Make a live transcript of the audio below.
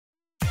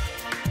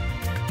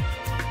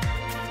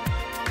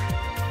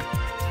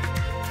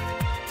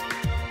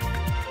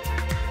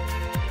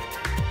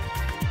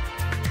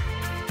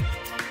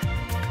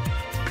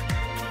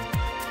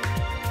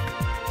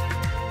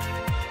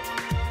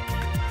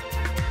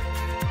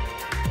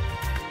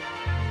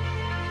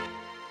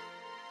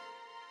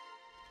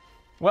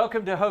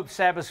Welcome to Hope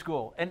Sabbath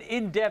School, an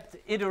in-depth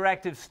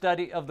interactive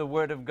study of the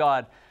Word of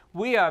God.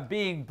 We are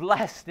being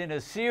blessed in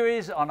a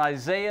series on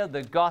Isaiah,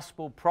 the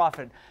Gospel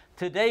Prophet.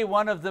 Today,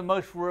 one of the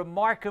most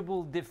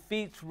remarkable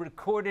defeats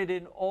recorded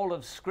in all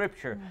of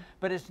Scripture.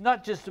 But it's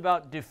not just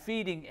about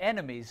defeating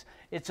enemies,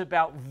 it's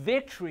about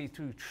victory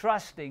through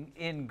trusting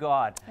in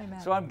God.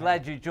 Amen. So I'm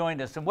glad you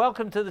joined us. And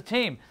welcome to the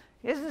team.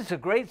 Isn't this a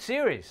great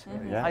series?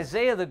 Yes.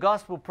 Isaiah, the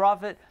Gospel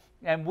Prophet.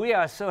 And we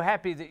are so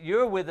happy that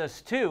you're with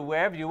us too,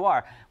 wherever you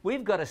are.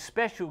 We've got a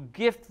special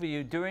gift for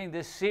you during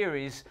this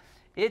series.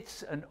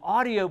 It's an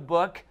audio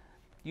book.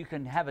 You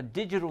can have a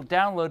digital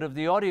download of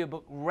the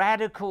audiobook,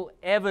 Radical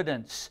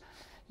Evidence.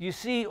 You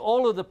see,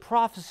 all of the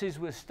prophecies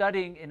we're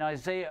studying in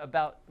Isaiah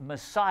about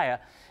Messiah,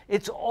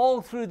 it's all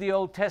through the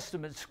Old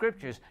Testament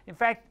scriptures. In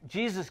fact,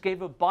 Jesus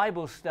gave a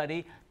Bible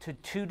study to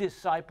 2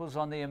 disciples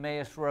on the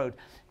Emmaus Road.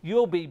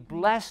 You'll be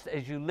blessed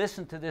as you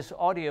listen to this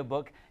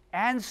audiobook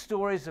and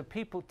stories of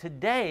people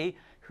today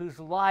whose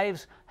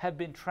lives have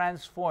been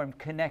transformed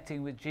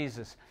connecting with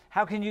Jesus.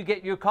 How can you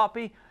get your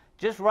copy?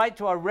 Just write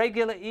to our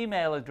regular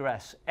email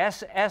address,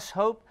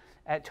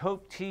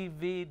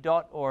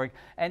 sshope@hopetv.org,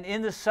 and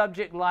in the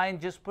subject line,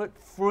 just put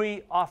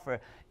free offer.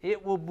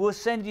 We'll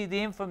send you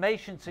the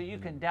information so you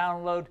can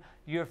download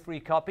your free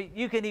copy.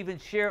 You can even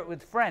share it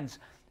with friends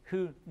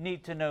who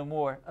need to know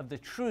more of the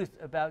truth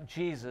about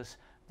Jesus,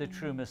 the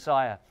true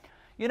Messiah.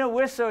 You know,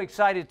 we're so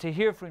excited to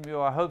hear from you,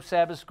 our Hope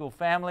Sabbath School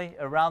family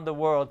around the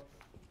world.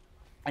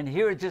 And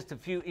here are just a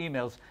few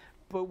emails.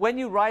 But when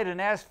you write and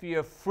ask for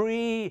your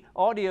free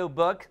audio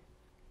book,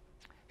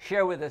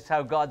 share with us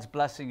how God's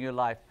blessing your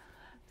life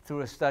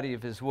through a study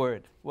of His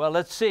Word. Well,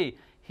 let's see.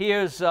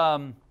 Here's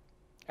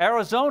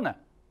Arizona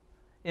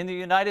in the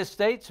United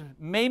States.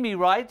 Mamie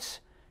writes,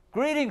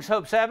 "Greetings,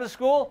 Hope Sabbath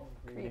School.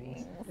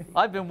 Greetings.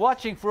 I've been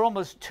watching for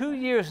almost 2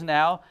 years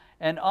now,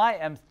 and I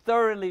am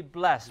thoroughly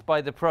blessed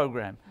by the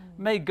program.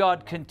 May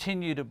God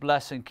continue to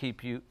bless and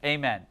keep you.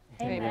 Amen."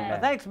 Amen. Well,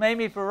 thanks,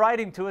 Mamie, for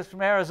writing to us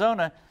from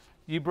Arizona.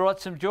 You brought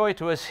some joy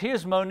to us.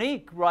 Here's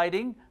Monique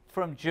writing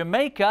from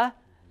Jamaica,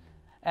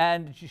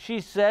 and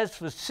she says,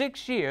 "For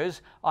 6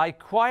 years, I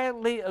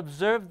quietly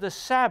observed the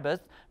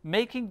Sabbath,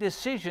 making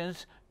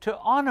decisions to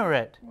honor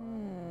it.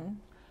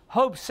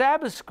 Hope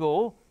Sabbath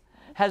School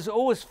has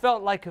always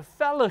felt like a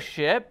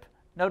fellowship."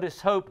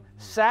 Notice Hope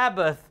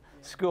Sabbath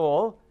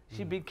School.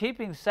 She'd been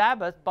keeping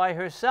Sabbath by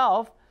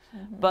herself.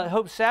 But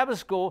Hope Sabbath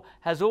School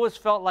has always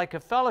felt like a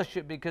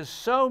fellowship because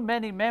so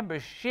many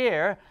members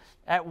share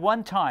at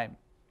one time.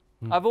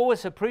 I've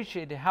always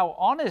appreciated how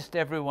honest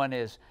everyone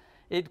is.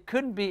 It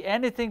couldn't be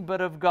anything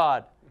but of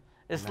God.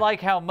 It's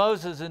like how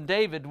Moses and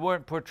David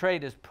weren't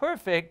portrayed as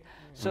perfect,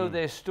 so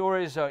their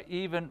stories are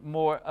even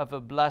more of a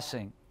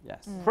blessing.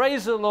 Yes.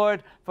 Praise the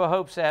Lord for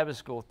Hope Sabbath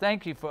School.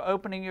 Thank you for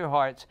opening your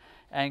hearts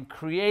and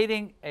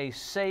creating a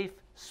safe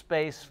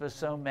space for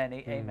so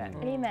many. Amen.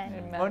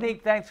 Amen.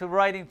 Monique, thanks for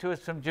writing to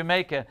us from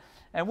Jamaica.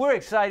 And we're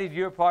excited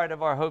you're part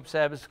of our Hope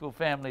Sabbath School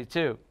family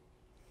too.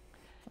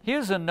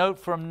 Here's a note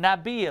from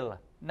Nabil.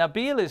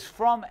 Nabil is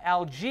from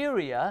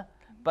Algeria,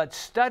 but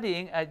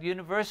studying at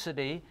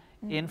university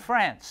in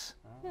France.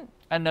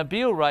 And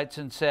Nabil writes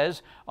and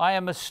says, "I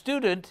am a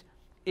student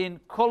in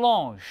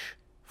Collonges,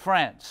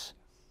 France.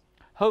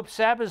 Hope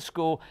Sabbath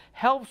School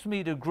helps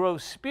me to grow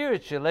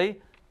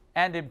spiritually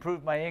and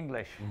improve my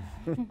English."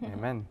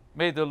 Amen.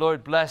 May the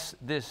Lord bless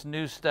this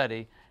new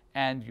study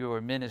and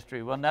your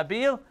ministry. Well,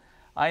 Nabil,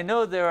 I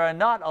know there are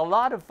not a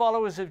lot of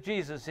followers of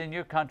Jesus in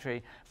your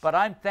country, but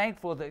I'm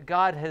thankful that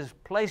God has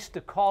placed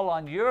a call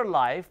on your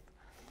life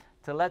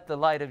to let the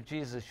light of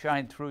Jesus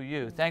shine through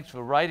you. Thanks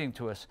for writing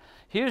to us.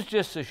 Here's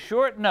just a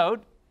short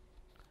note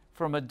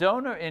from a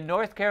donor in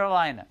North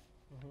Carolina.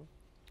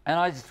 And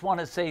I just want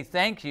to say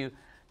thank you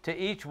to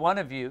each one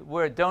of you.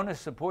 We're a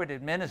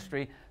donor-supported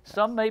ministry.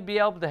 Some may be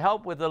able to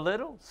help with a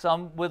little,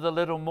 some with a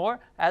little more,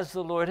 as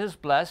the Lord has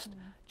blessed.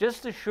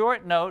 Just a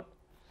short note.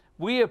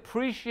 We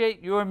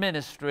appreciate your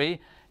ministry,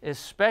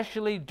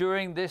 especially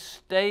during this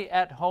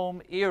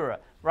stay-at-home era.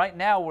 Right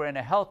now, we're in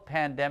a health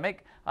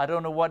pandemic. I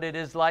don't know what it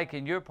is like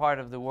in your part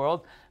of the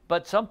world,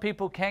 but some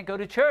people can't go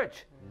to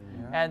church,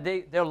 and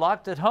they're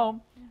locked at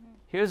home.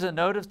 Here's a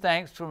note of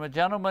thanks from a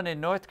gentleman in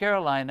North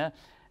Carolina,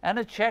 and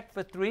a check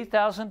for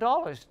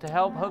 $3,000 to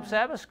help Hope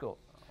Sabbath School.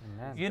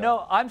 Amen. You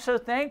know, I'm so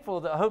thankful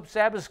that Hope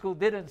Sabbath School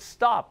didn't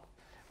stop.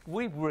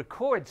 We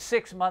record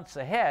 6 months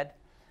ahead,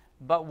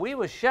 but we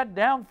were shut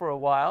down for a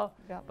while.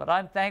 Yep. But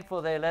I'm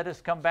thankful they let us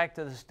come back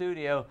to the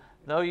studio,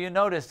 though you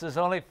notice there's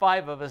only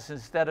 5 of us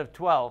instead of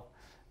 12.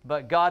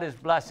 But God is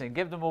blessing.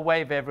 Give them a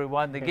wave,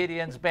 everyone, the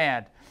Gideon's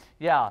Band.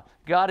 Yeah,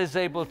 God is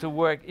able to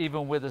work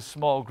even with a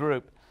small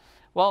group.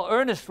 Well,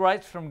 Ernest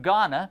writes from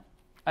Ghana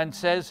and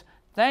says,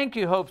 "Thank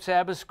you, Hope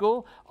Sabbath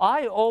School.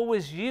 I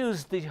always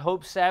use the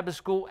Hope Sabbath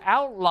School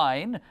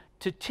outline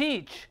to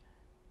teach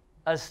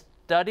a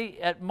study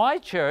at my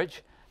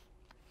church,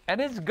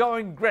 and it's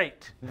going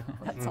great."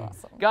 That's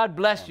awesome. God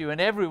bless you and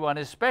everyone,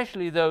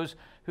 especially those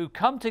who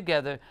come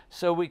together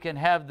so we can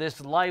have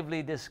this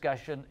lively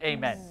discussion.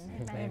 Amen.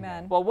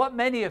 Amen. Well, what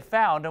many have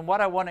found, and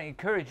what I want to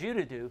encourage you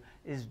to do,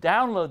 is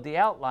download the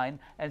outline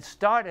and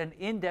start an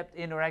in-depth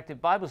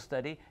interactive Bible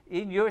study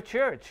in your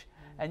church.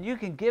 And you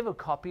can give a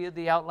copy of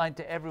the outline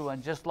to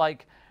everyone, just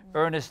like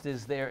Ernest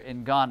is there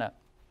in Ghana.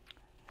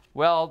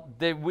 Well,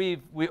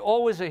 we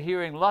always are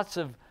hearing lots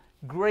of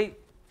great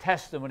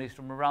testimonies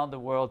from around the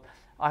world.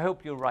 I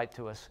hope you'll write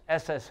to us,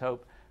 sshope,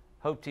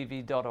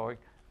 hopetv.org.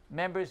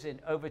 Members in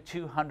over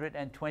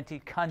 220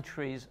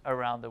 countries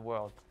around the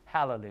world.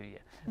 Hallelujah.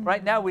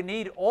 Right now we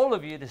need all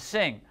of you to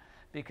sing,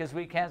 because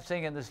we can't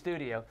sing in the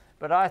studio.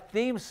 But our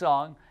theme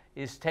song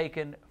is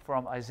taken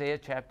from Isaiah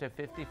chapter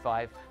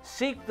 55.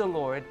 Seek the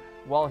Lord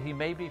while he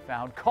may be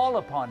found. Call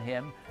upon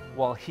him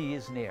while he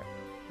is near.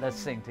 Let's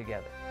sing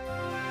together.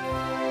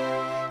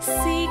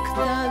 Seek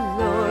the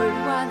Lord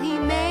while he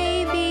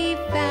may be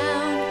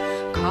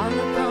found. Call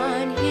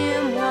upon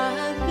him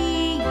while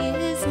he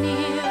is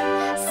near.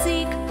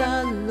 Seek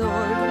the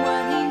Lord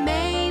while he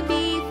may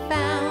be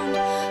found.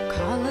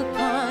 Call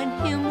upon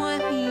him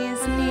while he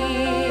is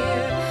near.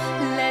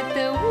 Let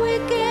the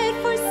wicked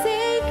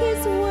forsake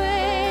his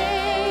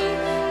way,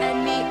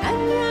 and the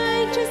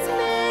unrighteous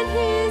man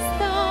his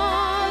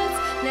thoughts.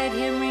 Let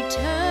him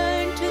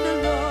return to the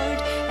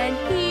Lord, and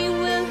he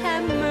will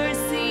have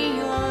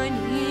mercy on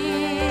him.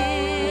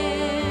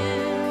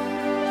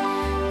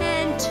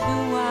 And to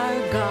our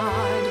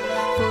God,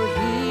 for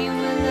he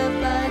will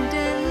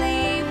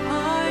abundantly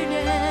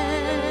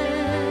pardon.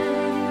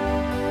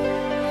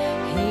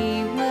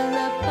 He will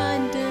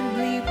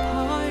abundantly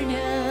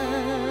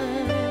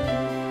pardon.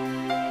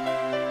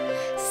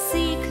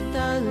 Seek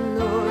the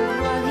Lord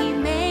while he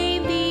may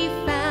be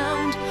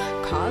found.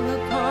 Call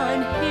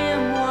upon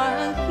him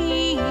while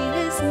he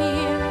is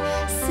near.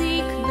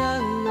 Seek the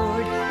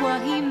Lord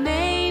while he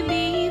may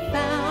be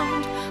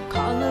found.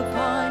 Call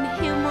upon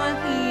him while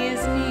he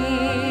is near.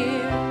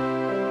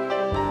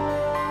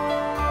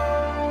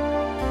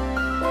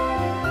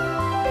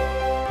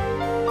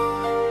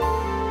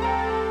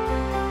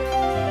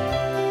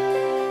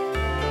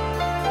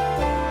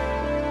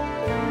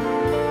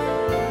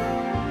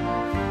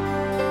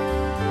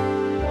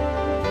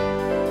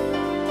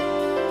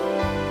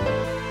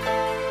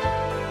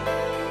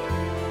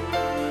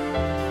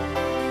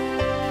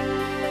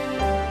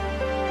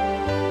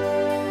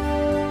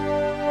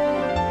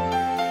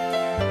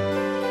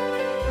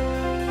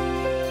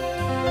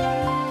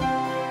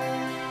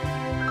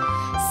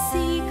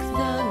 Seek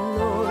the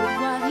Lord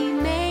while he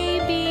may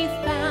be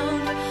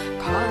found.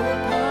 Call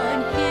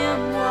upon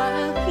him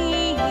while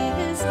he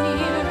is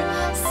near.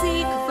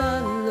 Seek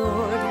the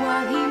Lord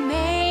while he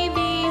may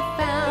be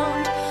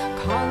found.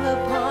 Call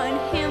upon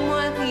him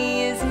while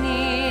he is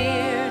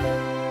near.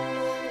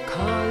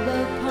 Call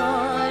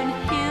upon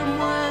him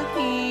while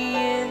he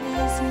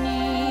is near.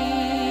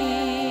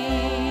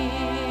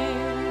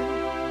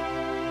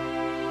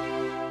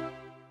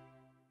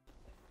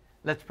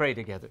 Let's pray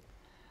together.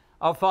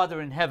 Our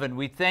Father in heaven,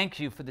 we thank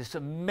you for this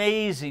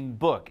amazing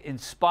book,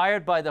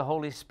 inspired by the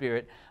Holy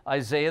Spirit,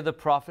 Isaiah the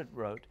prophet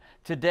wrote.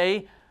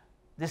 Today,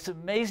 this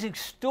amazing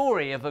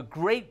story of a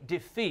great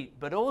defeat,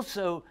 but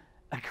also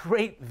a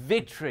great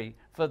victory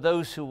for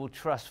those who will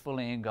trust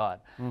fully in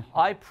God.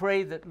 I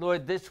pray that,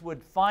 Lord, this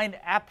would find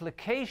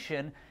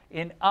application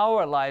in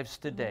our lives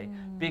today,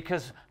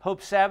 because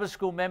Hope Sabbath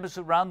School members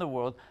around the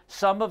world,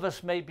 some of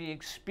us may be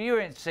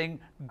experiencing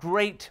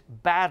great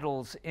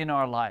battles in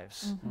our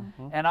lives.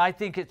 And I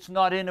think it's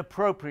not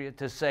inappropriate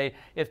to say,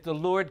 if the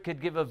Lord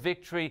could give a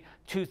victory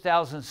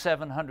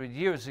 2,700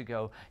 years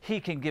ago, he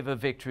can give a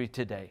victory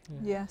today.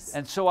 Yes.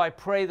 And so I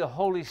pray the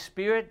Holy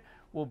Spirit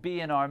will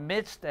be in our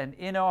midst and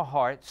in our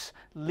hearts.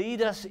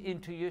 Lead us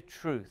into your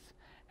truth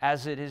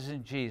as it is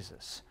in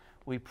Jesus.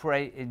 We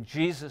pray in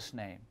Jesus'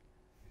 name.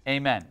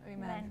 Amen.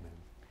 Amen.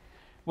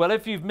 Well,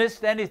 if you've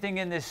missed anything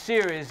in this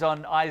series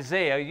on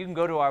Isaiah, you can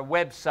go to our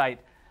website,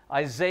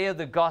 Isaiah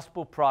the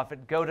Gospel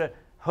Prophet. Go to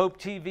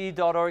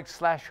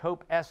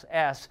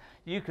hopetv.org/hopeSS.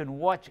 You can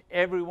watch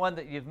every one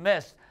that you've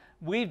missed.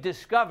 We've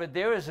discovered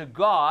there is a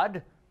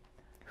God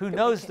who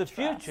knows the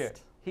future.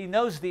 He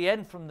knows the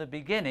end from the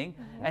beginning,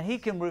 and he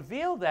can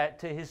reveal that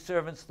to his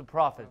servants, the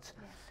prophets.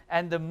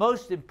 And the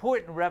most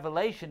important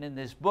revelation in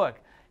this book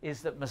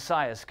is that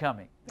Messiah is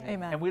coming.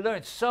 Amen. And we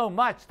learn so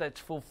much that's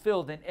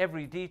fulfilled in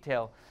every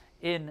detail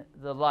in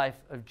the life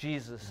of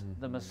Jesus,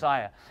 the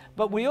Messiah.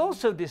 But we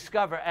also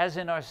discover, as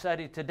in our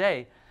study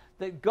today,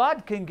 that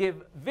God can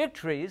give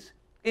victories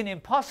in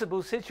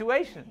impossible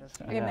situations.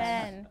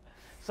 Amen.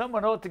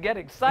 Someone ought to get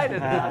excited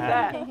about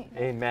that.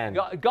 Amen.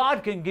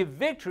 God can give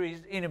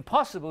victories in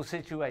impossible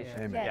situations.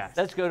 Amen. Yes.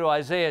 Let's go to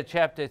Isaiah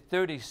chapter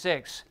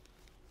 36,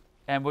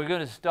 and we're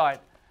going to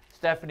start.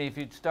 Stephanie, if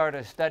you'd start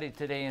our study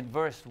today in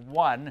verse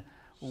 1,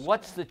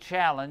 what's the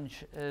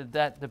challenge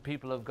that the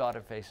people of God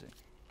are facing?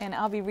 And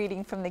I'll be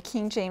reading from the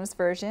King James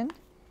Version.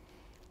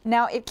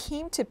 Now it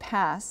came to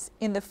pass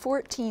in the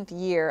 14th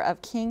year of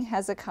King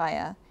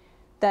Hezekiah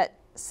that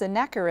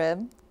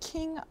Sennacherib,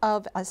 king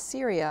of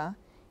Assyria,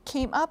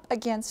 came up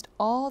against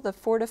all the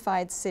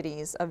fortified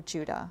cities of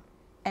Judah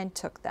and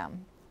took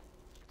them.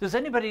 Does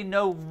anybody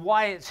know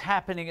why it's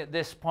happening at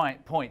this point?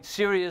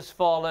 Syria's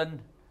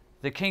fallen,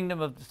 the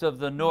kingdom of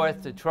the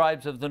north, the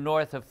tribes of the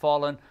north have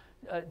fallen.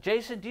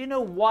 Jason, do you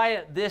know why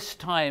at this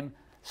time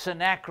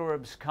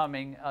Sennacherib's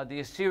coming, the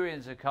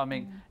Assyrians are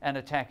coming and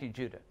attacking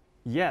Judah?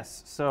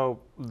 Yes, so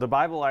the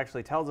Bible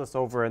actually tells us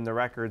over in the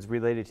records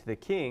related to the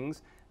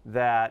kings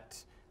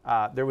that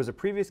there was a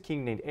previous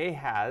king named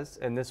Ahaz,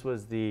 and this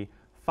was the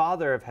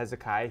father of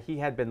Hezekiah. He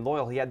had been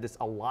loyal. He had this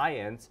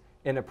alliance,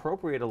 an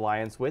appropriate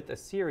alliance with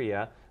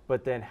Assyria,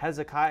 but then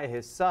Hezekiah,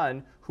 his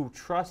son, who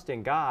trusts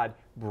in God,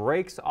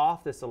 breaks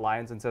off this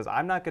alliance and says,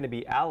 I'm not going to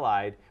be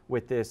allied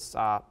with this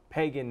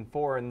pagan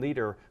foreign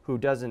leader who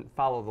doesn't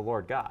follow the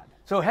Lord God.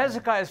 So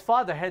Hezekiah's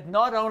father had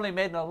not only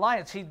made an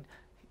alliance,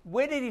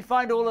 where did he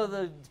find all of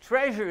the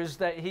treasures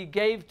that he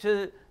gave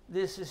to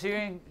this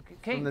Assyrian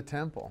king? From the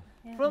temple.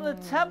 Yeah. From the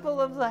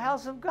temple of the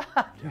house of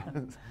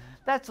God.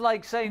 That's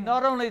like saying,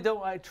 not only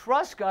do I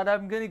trust God,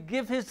 I'm going to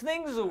give his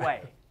things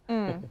away.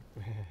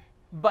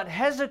 But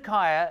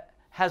Hezekiah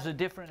has a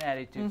different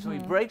attitude. So he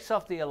breaks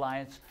off the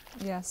alliance.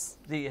 Yes.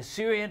 The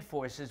Assyrian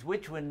forces,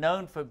 which were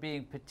known for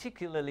being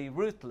particularly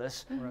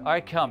ruthless, are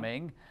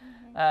coming.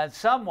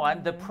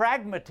 Someone, the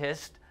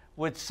pragmatist,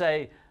 would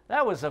say,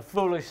 that was a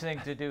foolish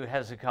thing to do,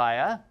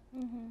 Hezekiah.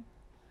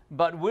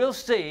 But we'll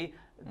see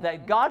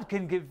that God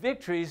can give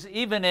victories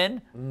even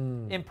in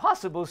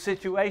impossible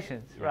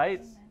situations,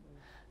 right?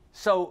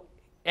 So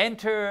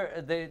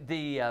enter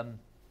the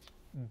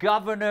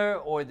governor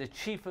or the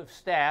chief of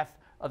staff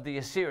of the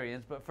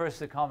Assyrians. But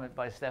first, a comment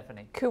by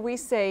Stephanie. Could we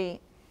say,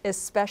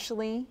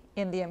 especially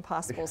in the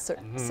impossible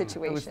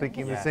situation? I was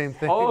thinking the same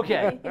thing.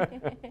 Okay.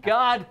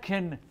 God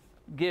can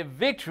give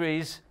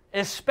victories,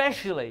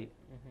 especially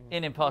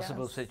in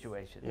impossible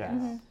situations.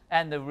 Yes.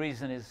 And the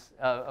reason is,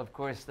 of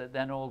course, that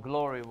then all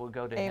glory will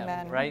go to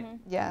Amen. him, right?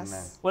 Yes.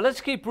 Amen. Well,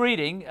 let's keep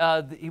reading.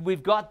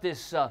 We've got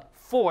this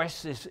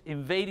force, this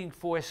invading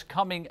force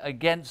coming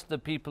against the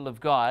people of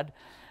God.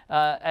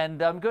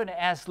 And I'm going to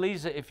ask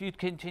Lisa if you'd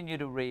continue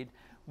to read.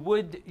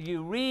 Would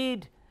you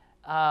read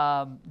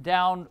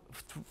down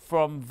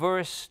from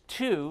verse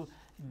 2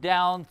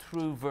 down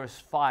through verse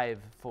 5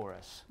 for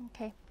us?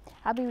 Okay.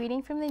 I'll be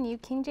reading from the New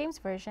King James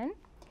Version.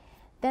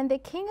 Then the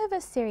king of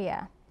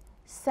Assyria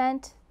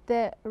sent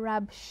the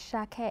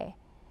Rabshakeh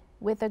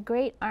with a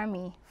great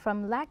army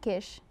from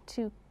Lachish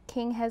to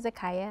King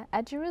Hezekiah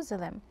at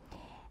Jerusalem.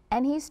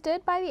 And he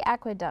stood by the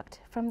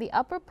aqueduct from the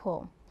upper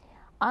pool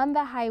on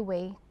the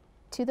highway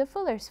to the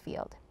fuller's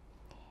field.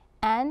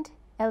 And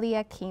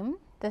Eliakim,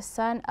 the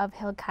son of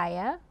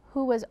Hilkiah,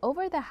 who was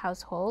over the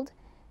household,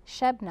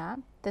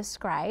 Shebna, the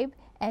scribe,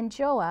 and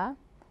Joah,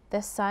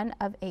 the son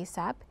of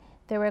Asaph,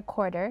 the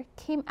recorder,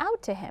 came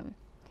out to him.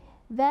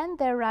 Then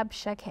the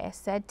Rabshakeh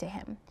said to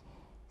him,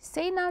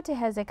 Say now to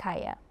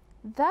Hezekiah,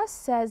 Thus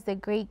says the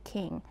great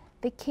king,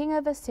 the king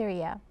of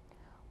Assyria,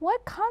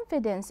 What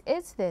confidence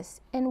is this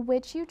in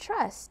which you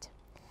trust?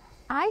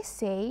 I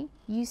say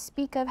you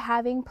speak of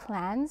having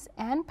plans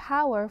and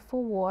power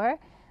for war,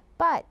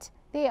 but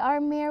they are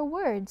mere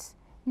words.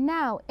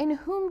 Now, in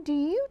whom do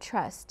you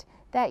trust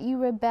that you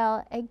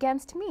rebel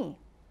against me?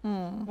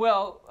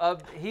 Well,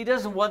 he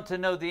doesn't want to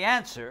know the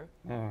answer,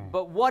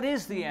 but what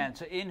is the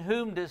answer? In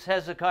whom does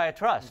Hezekiah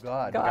trust?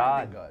 God.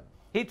 God. God.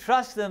 He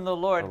trusts in the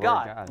Lord,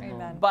 God.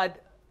 Amen.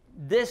 But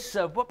this,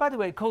 by the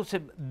way, it calls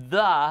him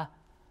the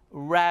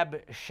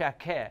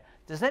Rabshakeh.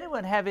 Does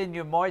anyone have in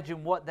your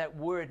margin what that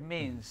word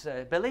means?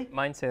 Billy?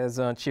 Mine says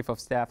chief of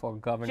staff or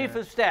governor. Chief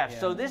of staff.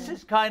 So this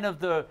is kind of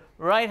the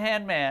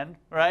right-hand man,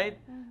 right?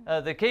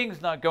 The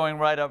king's not going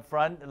right up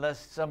front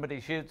unless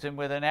somebody shoots him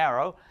with an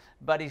arrow,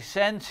 but he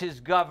sends his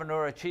governor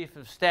or chief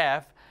of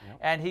staff,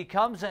 and he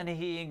comes and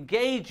he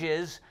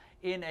engages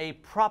in a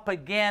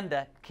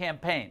propaganda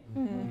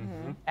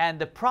campaign. And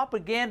the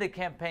propaganda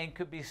campaign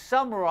could be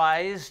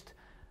summarized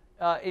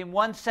in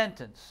one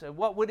sentence.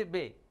 What would it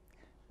be?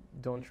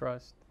 Don't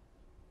trust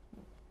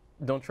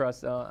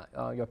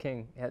your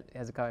king,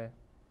 Hezekiah.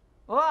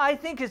 Well, I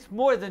think it's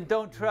more than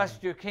don't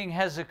trust your king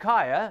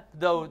Hezekiah,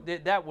 though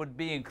that would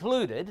be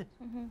included.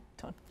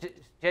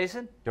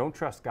 Jason? Don't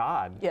trust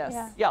God. Yes.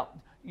 Yeah. Yeah,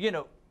 you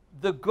know,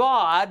 the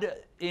God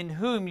in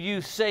whom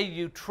you say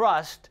you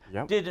trust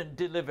didn't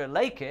deliver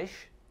Lachish.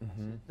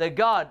 The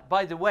God,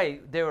 by the way,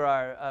 there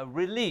are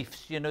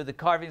reliefs, you know, the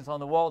carvings on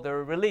the wall, there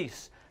are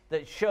reliefs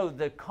that show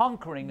the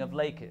conquering of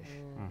Lachish,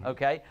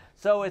 okay?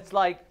 So it's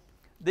like,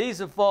 these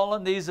have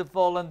fallen, these have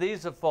fallen,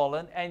 these have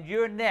fallen, and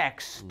you're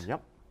next.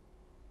 Yep.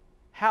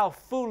 How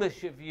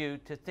foolish of you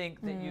to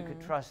think that you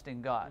could trust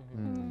in God.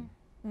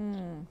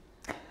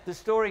 The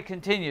story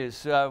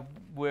continues.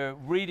 We're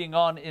reading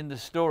on in the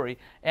story,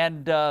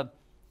 and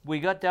we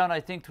got down, I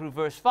think, through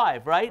verse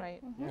 5, right?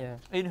 Right. Yeah.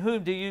 In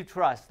whom do you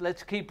trust?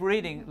 Let's keep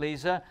reading,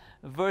 Lisa.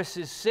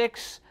 Verses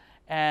 6,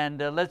 and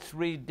let's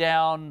read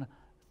down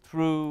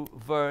through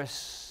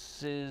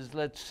verses,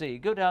 let's see,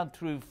 go down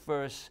through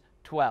verse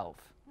 12.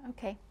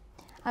 Okay.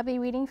 I'll be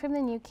reading from the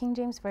New King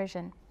James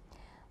Version.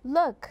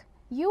 Look,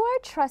 you are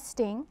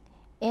trusting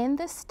in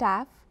the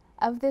staff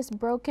of this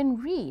broken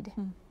reed,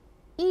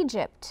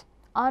 Egypt,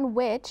 on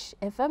which,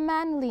 if a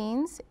man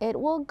leans,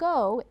 it will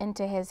go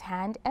into his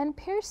hand and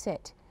pierce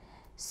it.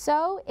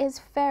 So is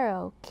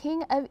Pharaoh,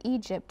 king of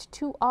Egypt,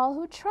 to all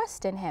who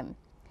trust in him.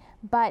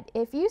 But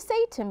if you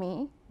say to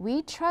me,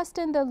 we trust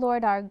in the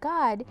Lord our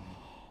God,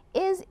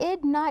 is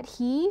it not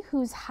he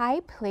whose high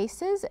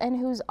places and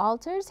whose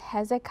altars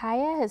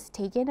Hezekiah has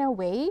taken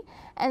away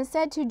and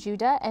said to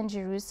Judah and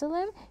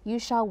Jerusalem, you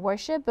shall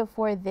worship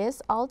before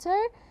this altar?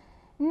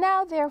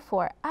 Now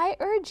therefore, I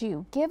urge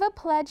you, give a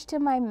pledge to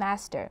my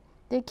master,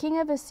 the king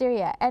of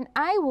Assyria, and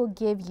I will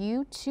give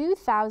you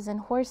 2,000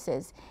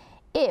 horses,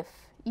 if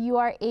you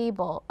are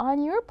able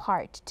on your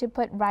part to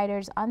put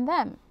riders on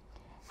them.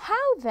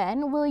 How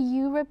then will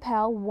you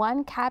repel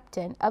one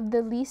captain of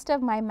the least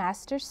of my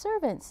master's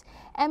servants,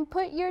 and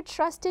put your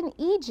trust in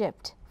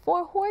Egypt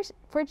for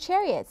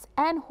chariots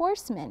and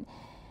horsemen?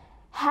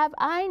 Have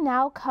I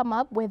now come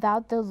up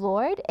without the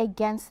Lord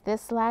against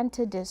this land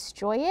to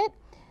destroy it?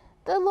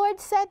 The Lord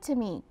said to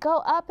me,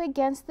 go up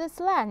against this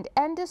land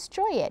and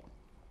destroy it.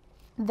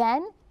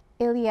 Then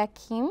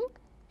Eliakim,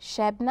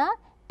 Shebna,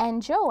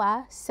 and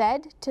Joah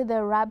said to the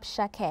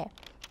Rabshakeh,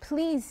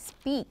 please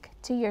speak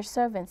to your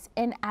servants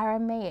in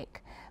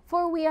Aramaic,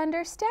 for we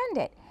understand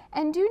it,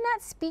 and do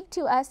not speak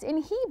to us in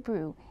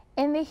Hebrew,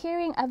 in the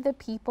hearing of the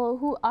people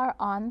who are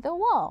on the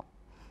wall.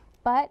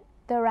 But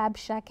the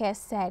Rabshakeh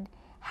said,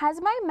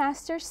 has my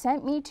master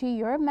sent me to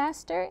your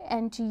master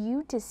and to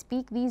you to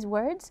speak these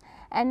words,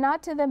 and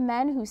not to the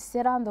men who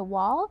sit on the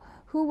wall,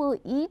 who will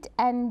eat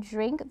and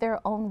drink their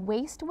own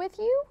waste with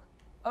you?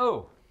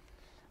 Oh,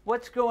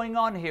 what's going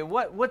on here?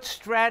 What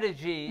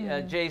strategy,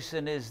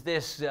 Jason, is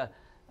this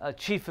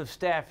chief of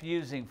staff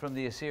using from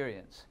the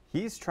Assyrians?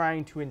 He's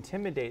trying to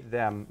intimidate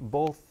them,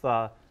 both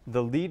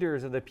the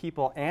leaders of the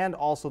people and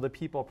also the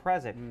people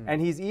present.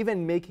 And he's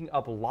even making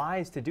up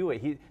lies to do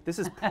it. This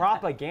is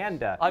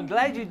propaganda. I'm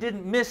glad you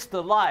didn't miss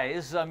the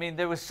lies. I mean,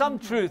 there was some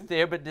truth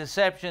there, but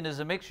deception is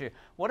a mixture.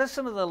 What are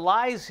some of the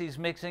lies he's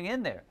mixing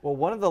in there? Well,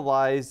 one of the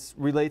lies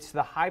relates to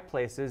the high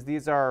places.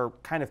 These are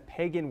kind of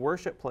pagan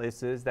worship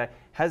places that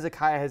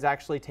Hezekiah has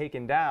actually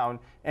taken down.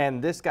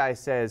 And this guy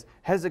says,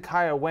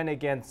 Hezekiah went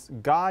against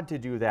God to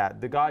do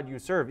that, the God you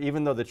serve,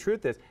 even though the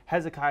truth is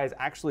Hezekiah is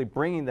actually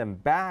bringing them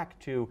back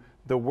to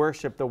the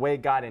worship the way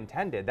God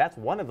intended. That's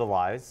one of the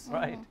lies.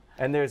 Right.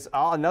 And there's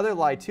another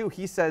lie too.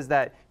 He says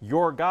that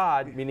your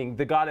God, meaning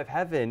the God of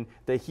heaven,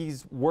 that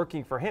he's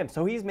working for him.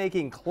 So he's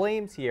making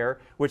claims here,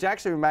 which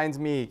actually reminds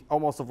me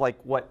almost of like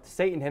what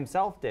Satan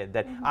himself did,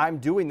 that I'm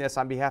doing this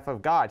on behalf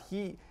of God.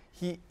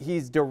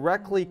 He's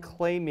directly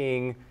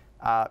claiming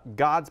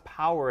God's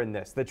power in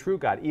this, the true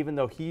God, even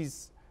though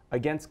he's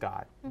against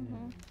God.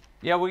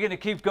 Yeah, we're going to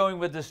keep going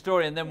with the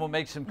story, and then we'll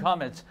make some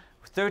comments.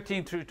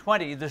 13 through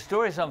 20, the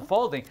story is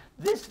unfolding.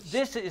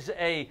 This is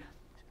a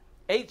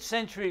 8th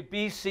century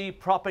BC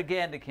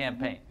propaganda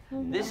campaign.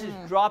 This is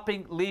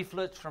dropping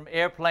leaflets from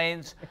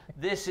airplanes.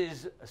 This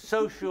is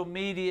social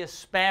media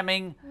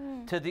spamming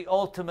to the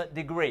ultimate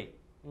degree.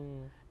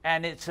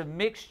 And it's a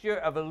mixture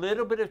of a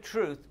little bit of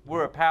truth,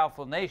 we're a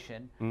powerful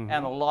nation, and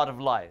a lot of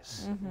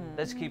lies.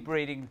 Let's keep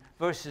reading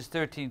verses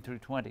 13 through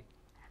 20.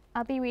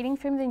 I'll be reading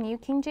from the New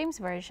King James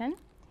Version.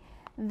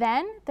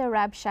 Then the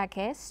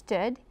Rabshakeh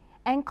stood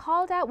and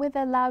called out with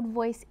a loud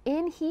voice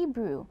in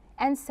Hebrew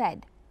and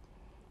said,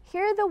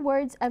 hear the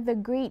words of the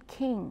great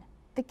king,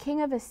 the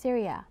king of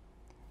Assyria.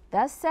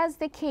 Thus says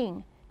the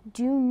king,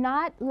 do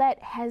not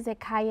let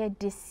Hezekiah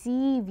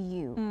deceive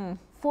you,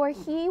 for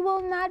he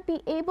will not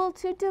be able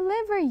to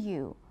deliver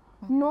you,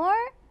 nor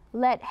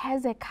let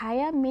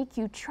Hezekiah make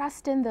you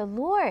trust in the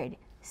Lord,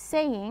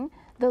 saying,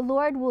 the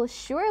Lord will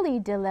surely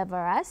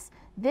deliver us.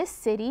 This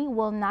city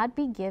will not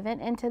be given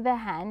into the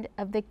hand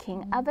of the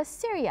king of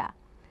Assyria.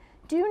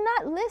 Do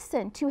not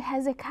listen to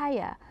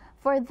Hezekiah,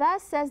 for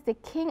thus says the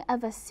king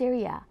of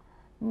Assyria,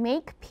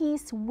 make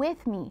peace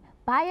with me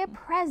by a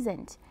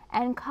present,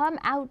 and come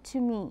out to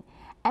me,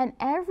 and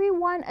every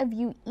one of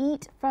you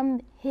eat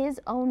from his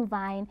own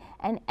vine,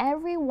 and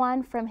every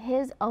one from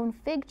his own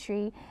fig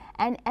tree,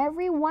 and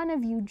every one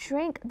of you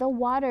drink the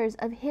waters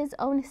of his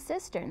own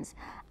cisterns,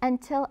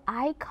 until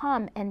I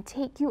come and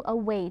take you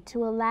away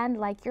to a land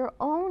like your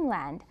own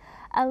land,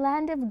 a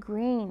land of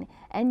grain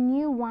and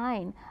new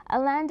wine, a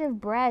land of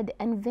bread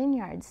and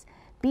vineyards.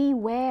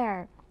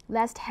 Beware,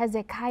 lest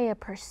Hezekiah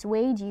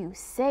persuade you,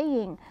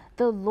 saying,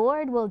 the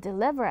Lord will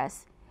deliver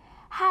us.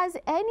 Has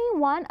any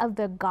one of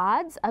the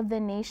gods of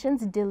the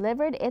nations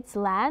delivered its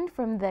land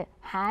from the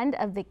hand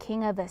of the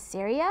king of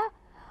Assyria?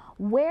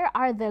 Where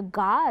are the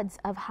gods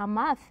of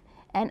Hamath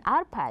and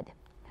Arpad?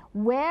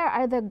 Where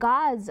are the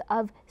gods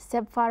of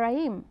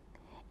Sepharvaim?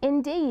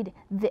 Indeed,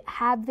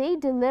 have they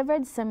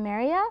delivered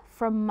Samaria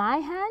from my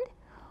hand?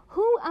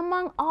 Who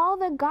among all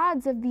the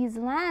gods of these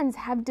lands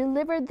have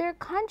delivered their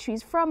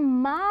countries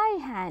from my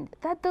hand,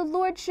 that the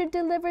Lord should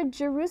deliver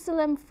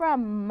Jerusalem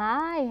from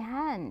my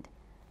hand?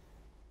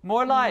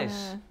 More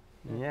lies.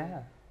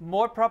 Yeah.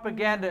 More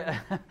propaganda.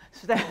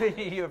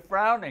 Stephanie, you're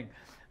frowning.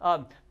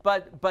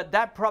 But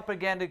that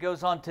propaganda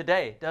goes on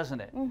today, doesn't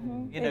it?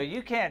 You know,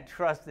 you can't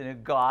trust in a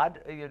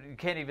God. You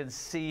can't even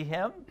see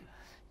him,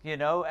 you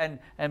know,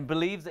 and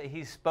believe that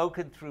he's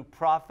spoken through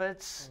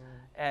prophets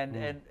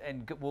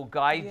and will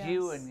guide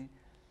you. And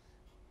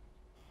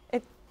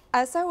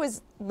As I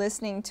was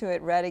listening to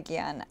it read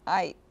again,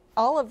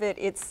 all of it,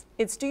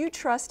 it's do you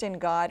trust in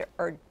God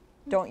or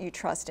don't you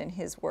trust in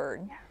His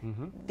Word?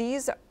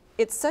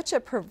 It's such a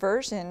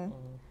perversion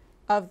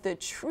of the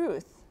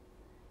truth.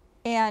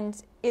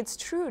 And it's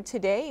true,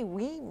 today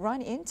we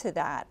run into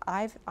that.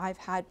 I've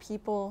had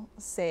people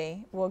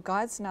say, well,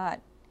 God's not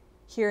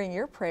hearing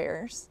your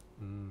prayers.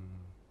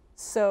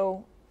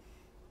 So,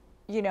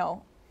 you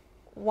know,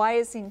 why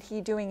isn't He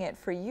doing it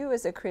for you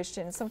as a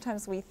Christian?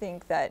 Sometimes we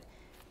think that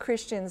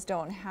Christians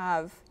don't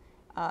have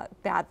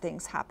bad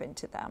things happen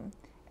to them.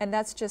 And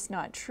that's just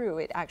not true.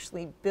 It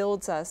actually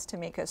builds us to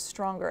make us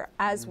stronger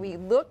as we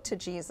look to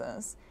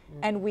Jesus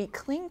and we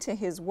cling to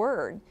His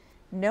Word,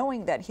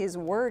 knowing that His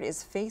Word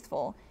is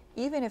faithful.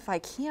 Even if I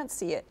can't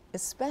see it,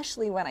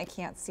 especially when I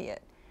can't see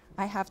it,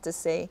 I have to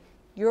say,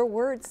 your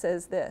Word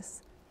says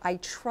this. I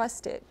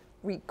trust it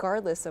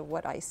regardless of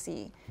what I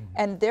see.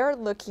 And they're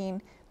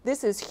looking,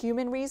 this is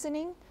human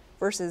reasoning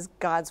versus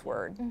God's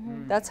Word.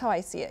 That's how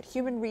I see it,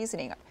 human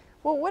reasoning.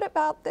 Well, what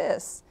about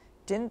this?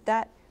 Didn't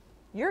that,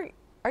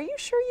 are you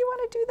sure you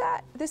want to do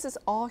that? This is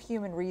all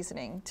human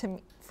reasoning to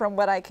me, from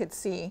what I could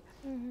see.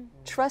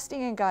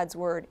 Trusting in God's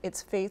Word,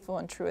 it's faithful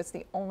and true. It's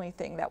the only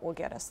thing that will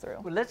get us through.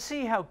 Well, let's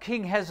see how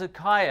King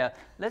Hezekiah,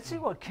 let's see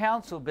what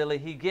counsel, Billy,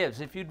 he gives.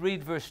 If you'd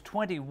read verse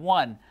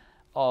 21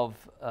 of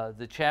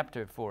the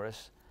chapter for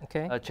us.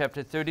 Okay.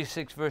 Chapter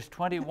 36, verse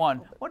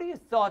 21. What are your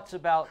thoughts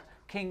about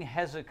King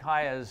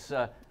Hezekiah's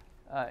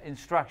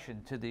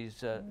instruction to these,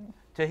 to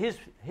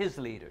his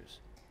leaders?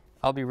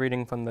 I'll be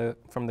reading from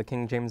the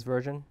King James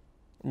Version,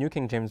 New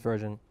King James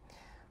Version.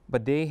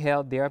 But they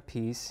held their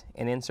peace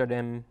and answered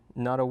him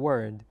not a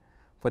word,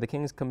 for the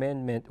king's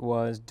commandment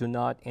was, do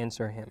not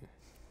answer him.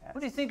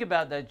 What do you think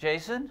about that,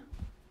 Jason?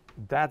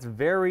 That's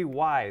very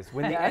wise.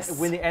 When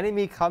the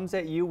enemy comes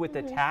at you with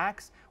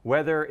attacks,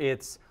 whether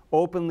it's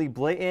openly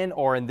blatant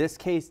or in this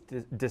case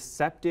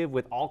deceptive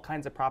with all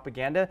kinds of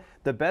propaganda,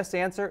 the best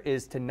answer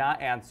is to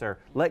not answer.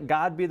 Let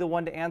God be the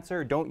one to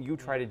answer. Don't you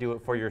try to do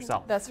it for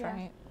yourself. That's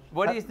right.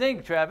 What do you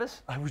think,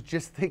 Travis? I was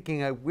just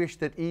thinking, I wish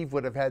that Eve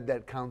would have had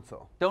that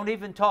counsel. Don't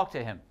even talk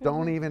to him.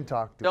 Don't even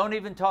talk to him. Don't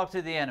even talk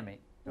to the enemy.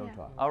 Don't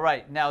talk. All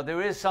right. Now,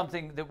 there is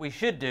something that we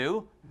should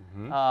do,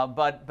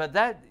 but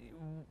that,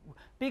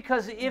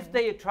 because if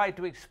they had tried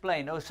to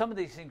explain, oh, some of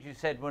these things you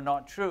said were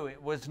not true.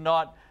 It was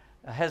not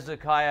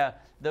Hezekiah.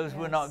 Those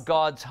were not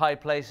God's high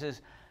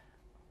places.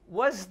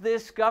 Was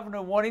this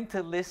governor wanting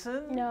to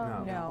listen?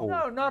 No.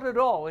 No, not at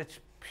all. It's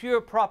pure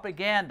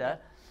propaganda.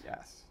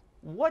 Yes.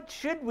 What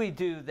should we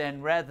do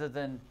then rather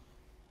than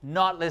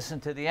not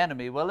listen to the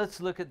enemy? Well, let's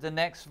look at the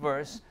next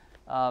verse.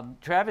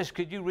 Travis,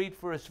 could you read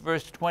for us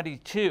verse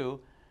 22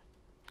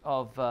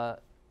 of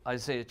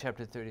Isaiah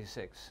chapter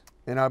 36?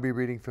 And I'll be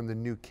reading from the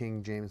New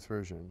King James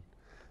Version.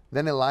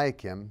 Then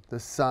Eliakim, the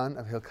son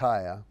of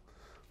Hilkiah,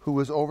 who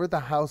was over the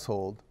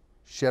household,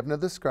 Shebna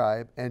the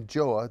scribe, and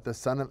Joah, the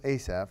son of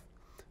Asaph,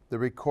 the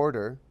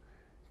recorder,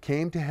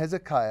 came to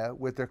Hezekiah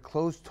with their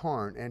clothes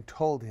torn and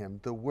told him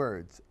the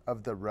words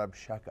of the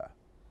Rabshakeh.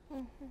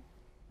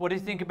 What do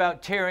you think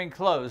about tearing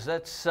clothes?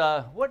 That's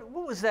what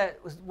was that?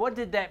 What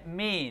did that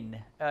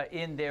mean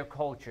in their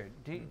culture?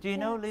 Do you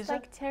know, Lisa? It's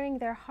like tearing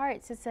their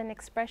hearts. It's an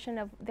expression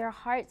of their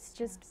hearts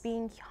just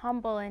being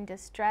humble and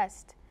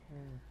distressed.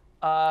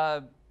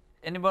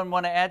 Anyone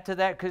want to add to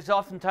that? Because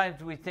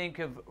oftentimes we think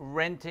of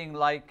renting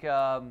like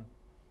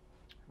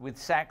with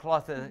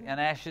sackcloth and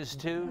ashes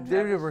too.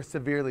 They were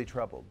severely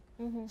troubled.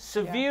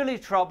 Severely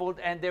troubled,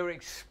 and they're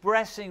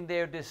expressing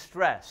their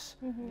distress.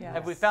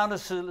 Have we found a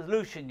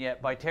solution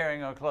yet by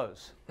tearing our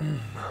clothes?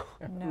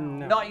 No.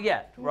 Not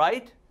yet,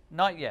 right?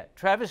 Not yet.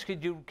 Travis,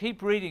 could you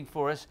keep reading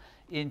for us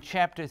in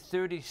chapter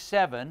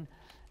 37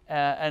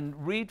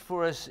 and read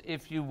for us,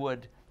 if you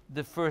would,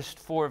 the first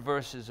 4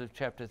 verses of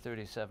chapter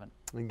 37.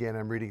 Again,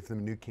 I'm reading from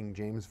the New King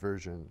James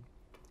Version.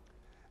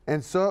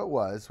 And so it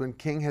was, when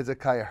King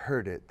Hezekiah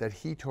heard it, that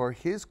he tore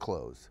his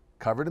clothes,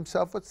 covered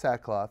himself with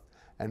sackcloth,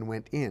 and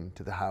went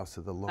into the house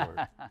of the Lord.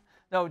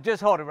 No,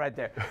 just hold it right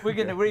there. We're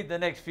going to read the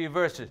next few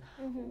verses.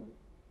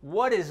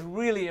 What is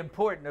really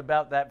important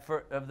about that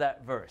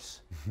verse?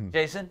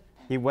 Jason?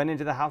 He went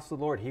into the house of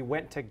the Lord. He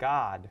went to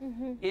God.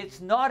 It's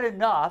not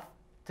enough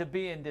to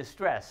be in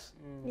distress.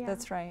 Yeah.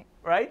 That's right.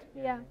 Right?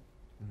 Yeah.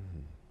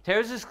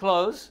 Tears his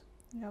clothes,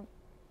 Yep.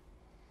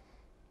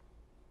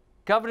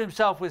 covered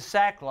himself with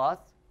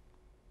sackcloth,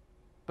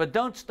 but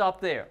don't stop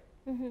there.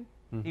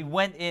 He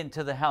went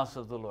into the house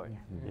of the Lord.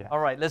 Yeah. All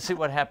right, let's see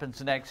what happens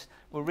next.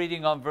 We're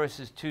reading on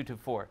verses 2 to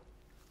 4.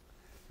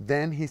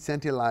 Then he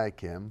sent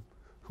Eliakim,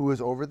 who was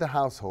over the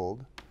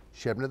household,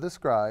 Shebna the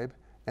scribe,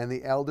 and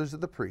the elders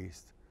of the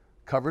priests,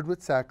 covered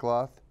with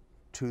sackcloth,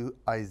 to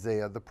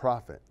Isaiah the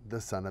prophet, the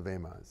son of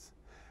Amoz.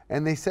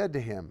 And they said to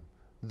him,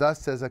 Thus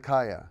says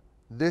Hezekiah,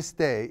 this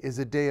day is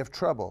a day of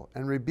trouble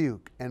and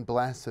rebuke and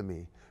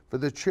blasphemy, for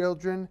the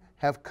children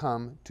have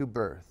come to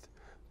birth,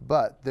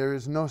 but there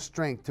is no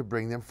strength to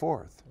bring them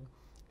forth.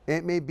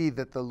 It may be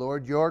that the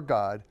Lord your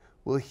God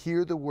will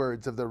hear the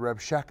words of the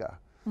Rabshakeh,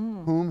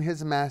 whom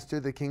his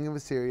master, the king of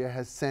Assyria,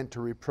 has sent to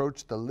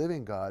reproach the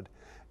living God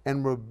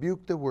and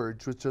rebuke the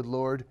words which the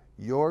Lord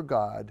your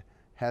God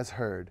has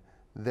heard.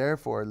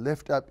 Therefore,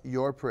 lift up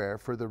your prayer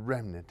for the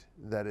remnant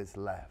that is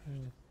left.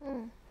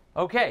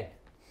 Okay.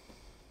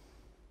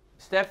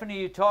 Stephanie,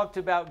 you talked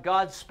about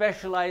God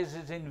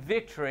specializes in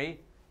victory,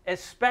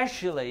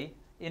 especially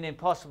in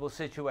impossible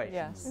situations.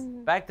 Yes.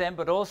 Back then,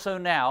 but also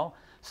now.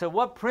 So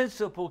what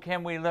principle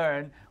can we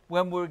learn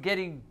when we're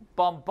getting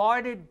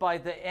bombarded by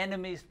the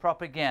enemy's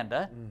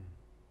propaganda?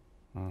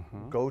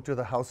 Go to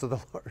the house of the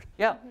Lord.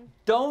 Yeah.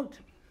 Don't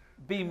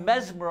be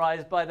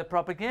mesmerized by the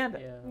propaganda.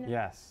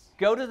 Yes.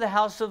 Go to the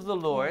house of the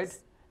Lord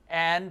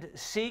and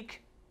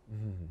seek.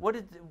 What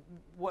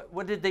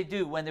did they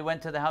do when they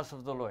went to the house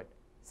of the Lord?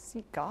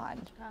 Seek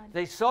God.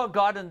 They saw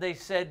God and they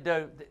said,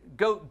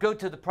 go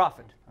to the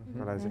prophet.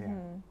 What Isaiah.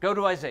 Go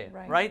to Isaiah,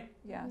 right?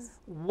 Yes.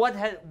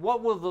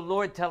 What will the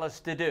Lord tell us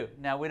to do?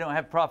 Now, we don't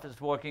have prophets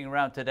walking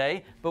around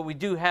today, but we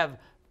do have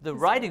the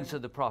writings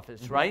of the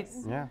prophets, right?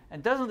 Yeah.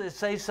 And doesn't it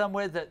say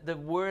somewhere that the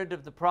word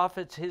of the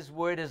prophets, his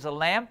word is a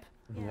lamp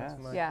Yes.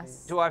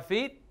 Yes. to our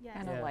feet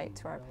And a light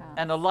to our path.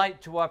 and a light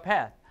to our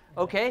path?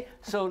 Okay,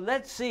 so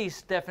let's see,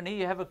 Stephanie,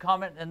 you have a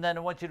comment, and then I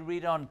want you to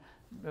read on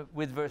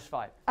with verse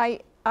 5.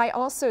 I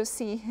also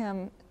see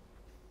him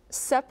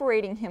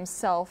separating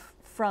himself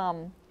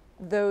from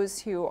those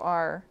who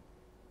are,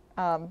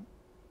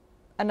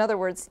 in other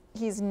words,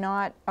 he's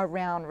not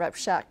around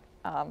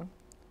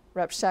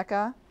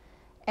Rabshakeh,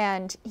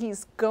 and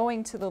he's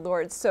going to the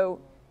Lord. So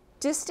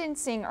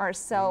distancing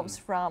ourselves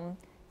from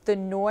the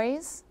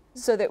noise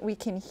so that we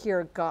can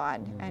hear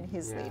God and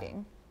his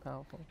leading.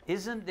 Powerful.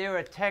 Isn't there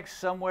a text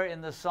somewhere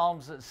in the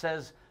Psalms that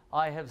says,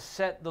 I have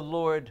set the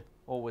Lord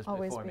always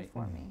before me?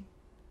 And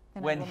I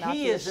When will not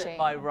he be is at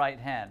my ashamed. right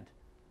hand,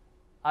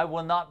 I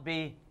will not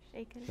be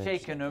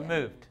shaken or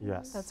moved.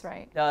 Yes. That's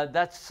right.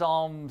 That's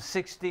Psalm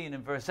 16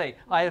 and verse 8.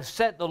 I have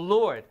set the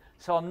Lord.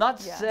 So I'm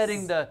not Yes.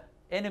 setting the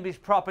enemy's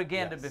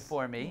propaganda Yes.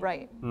 before me.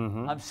 Right.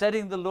 I'm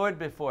setting the Lord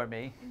before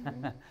me.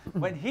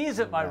 When he's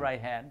at my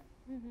right hand,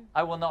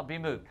 I will not be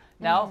moved.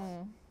 Now,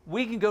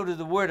 we can go to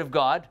the Word of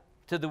God,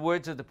 to the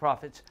words of the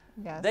prophets.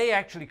 Yes. They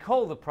actually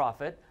call the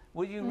prophet.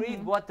 Will you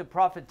read what the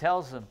prophet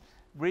tells them?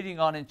 Reading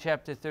on in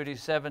chapter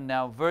 37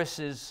 now,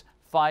 verses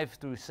 5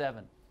 through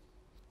 7.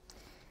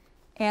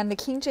 And the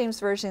King James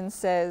Version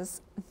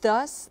says,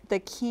 Thus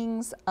the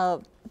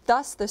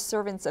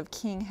servants of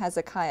King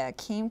Hezekiah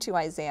came to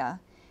Isaiah,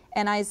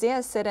 and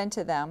Isaiah said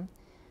unto them,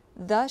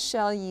 Thus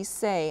shall ye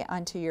say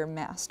unto your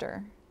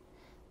master,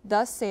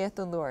 Thus saith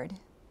the Lord,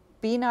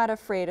 Be not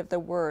afraid of the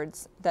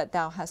words that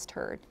thou hast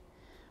heard,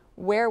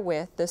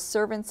 wherewith the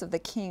servants of the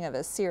king of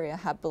Assyria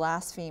have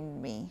blasphemed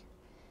me.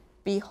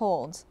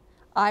 Behold,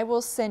 I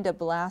will send a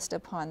blast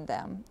upon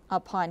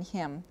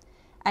him,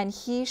 and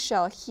he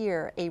shall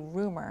hear a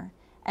rumor,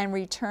 and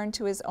return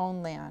to his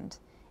own land,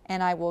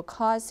 and I will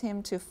cause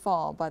him to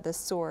fall by the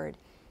sword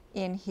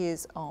in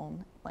his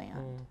own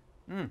land.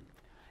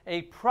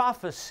 A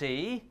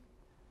prophecy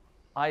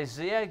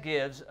Isaiah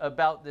gives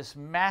about this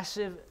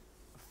massive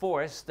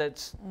force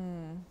that's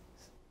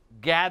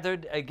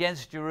gathered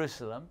against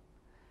Jerusalem.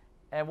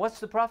 And what's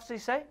the prophecy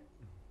say?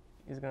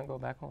 He's going to go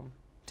back home.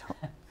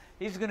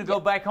 He's going to go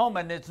back home,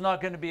 and it's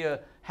not going to be a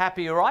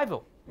happy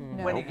arrival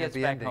when he gets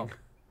Happy back ending. home.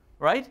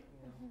 Right?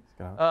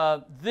 Yeah.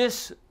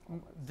 This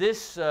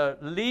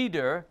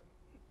leader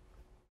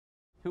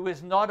who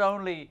is not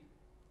only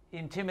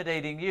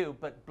intimidating you,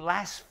 but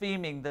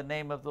blaspheming the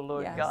name of the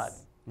Lord Yes. God.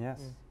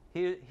 Yes.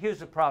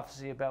 Here's a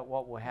prophecy about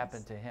what will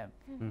happen to him.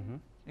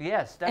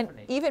 Yes, And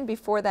definitely. even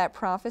before that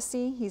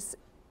prophecy,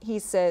 he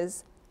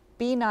says,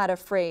 Be not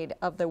afraid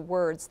of the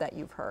words that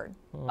you've heard.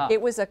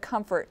 It was a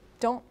comfort.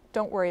 Don't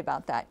worry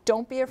about that.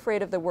 Don't be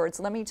afraid of the words.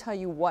 Let me tell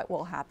you what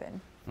will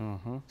happen.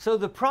 So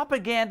the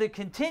propaganda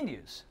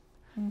continues.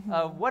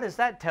 What does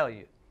that tell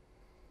you?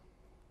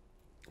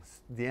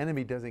 The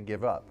enemy doesn't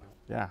give up.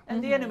 Yeah.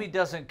 And the enemy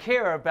doesn't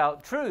care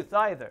about truth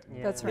either.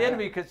 That's The right.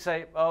 enemy could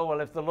say, oh, well,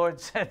 if the Lord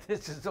said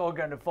this is all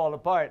going to fall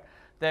apart,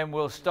 then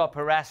we'll stop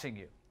harassing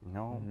you.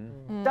 No.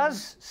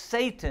 Does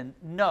Satan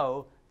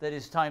know that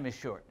his time is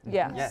short?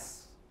 Yes.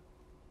 Yes.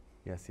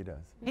 Yes, he does.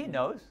 He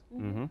knows.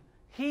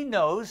 He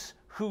knows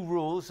who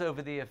rules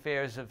over the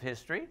affairs of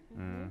history.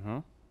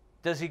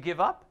 Does he give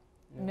up?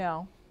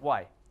 No.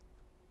 Why?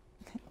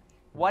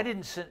 Why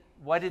didn't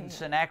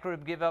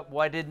Sennacherib give up?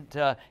 Why didn't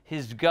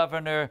his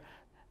governor,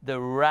 the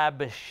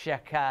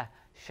Rabshakeh,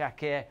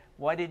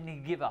 why didn't he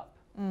give up?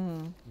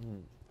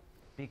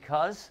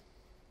 Because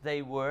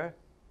they were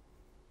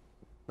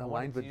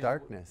Aligned with use-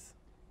 darkness.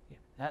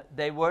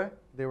 they were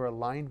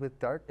aligned with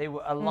darkness. They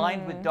were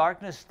aligned with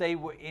darkness. They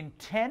were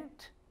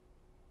intent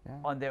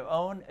on their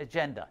own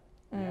agenda,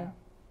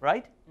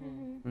 right?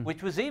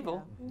 Which was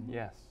evil,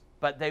 Yes.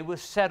 but they were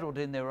settled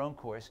in their own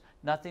course.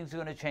 Nothing's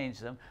going to change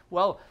them.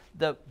 Well,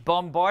 the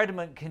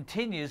bombardment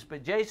continues,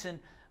 but Jason,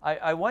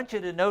 I want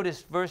you to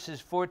notice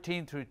verses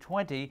 14 through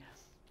 20,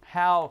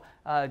 how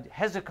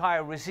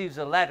Hezekiah receives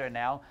a letter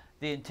now.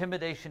 The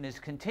intimidation is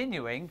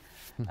continuing.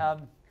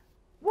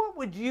 What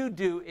would you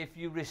do if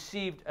you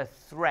received a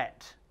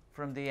threat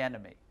from the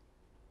enemy?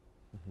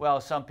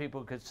 Well, some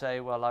people could say,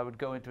 well, I would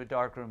go into a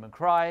dark room and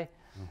cry.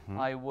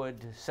 I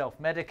would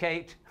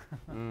self-medicate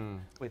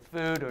with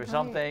food or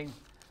something.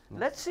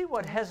 Let's see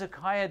what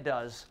Hezekiah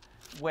does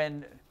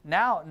when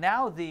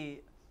now the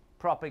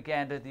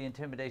propaganda, the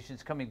intimidation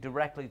is coming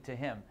directly to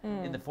him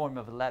in the form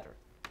of a letter.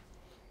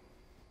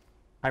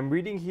 I'm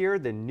reading here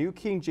the New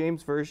King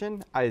James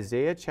Version,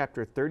 Isaiah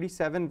chapter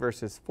 37,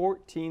 verses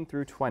 14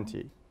 through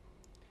 20.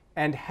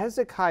 And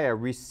Hezekiah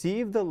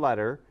received the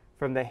letter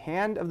from the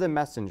hand of the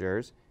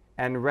messengers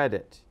and read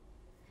it.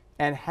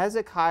 And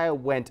Hezekiah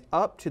went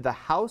up to the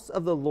house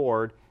of the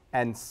Lord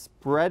and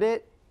spread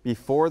it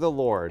before the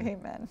Lord.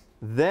 Amen.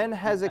 Then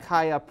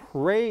Hezekiah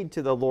prayed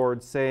to the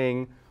Lord,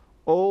 saying,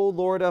 O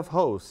Lord of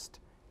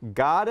hosts,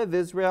 God of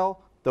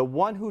Israel, the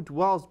one who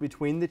dwells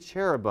between the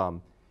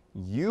cherubim,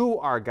 you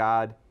are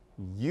God,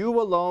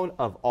 you alone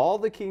of all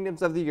the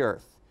kingdoms of the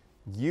earth.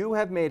 You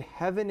have made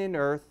heaven and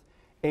earth.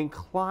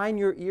 Incline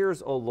your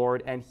ears, O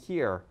Lord, and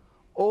hear.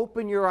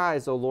 Open your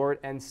eyes, O Lord,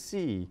 and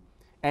see,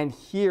 and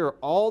hear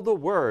all the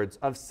words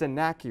of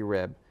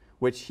Sennacherib,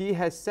 which he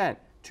has sent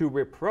to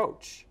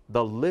reproach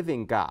the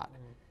living God.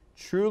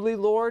 Truly,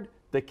 Lord,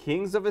 the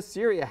kings of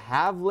Assyria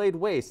have laid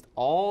waste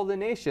all the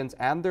nations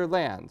and their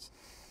lands,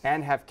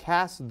 and have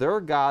cast their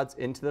gods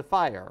into the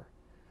fire.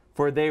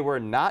 For they were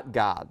not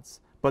gods,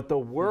 but the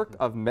work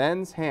of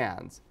men's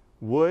hands,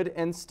 wood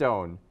and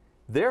stone.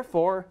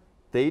 Therefore,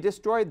 they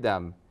destroyed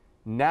them.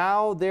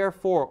 Now,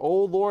 therefore,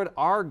 O Lord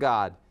our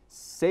God,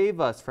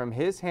 save us from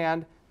his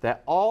hand,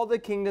 that all the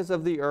kingdoms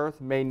of the earth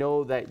may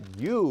know that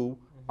you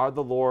are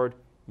the Lord,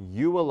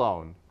 you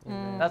alone.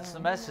 That's the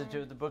message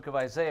of the book of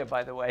Isaiah,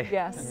 by the way.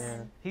 Yes.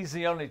 He's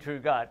the only true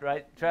God,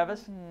 right,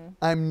 Travis?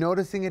 I'm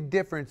noticing a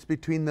difference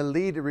between the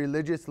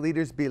religious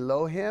leaders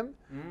below him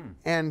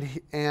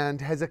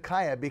and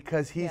Hezekiah,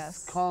 because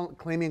he's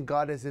claiming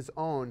God as his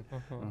own.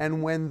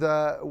 And when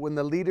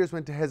the leaders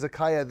went to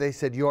Hezekiah, they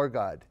said, "Your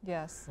God."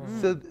 Yes.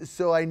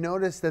 So I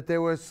noticed that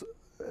there was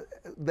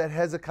that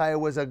Hezekiah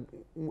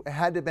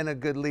had to have been a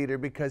good leader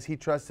because he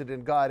trusted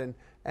in God,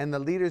 and the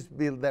leaders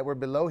that were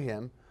below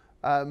him,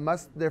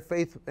 their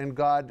faith in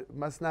God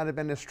must not have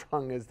been as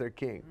strong as their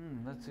king.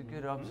 That's a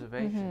good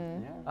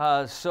observation.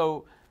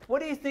 So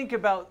what do you think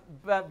about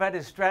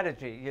his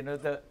strategy? You know,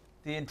 the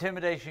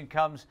intimidation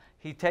comes,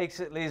 he takes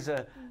it,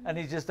 Lisa, and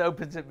he just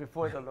opens it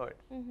before the Lord.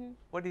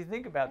 What do you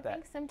think about that? I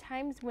think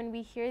sometimes when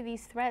we hear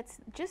these threats,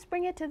 just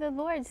bring it to the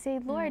Lord. Say,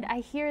 Lord, I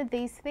hear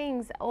these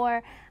things,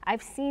 or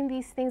I've seen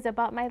these things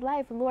about my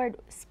life. Lord,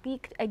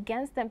 speak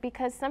against them,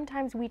 because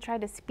sometimes we try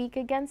to speak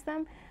against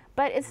them,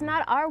 but it's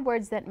not our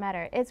words that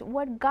matter. It's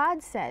what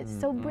God says.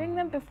 So bring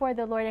them before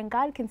the Lord, and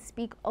God can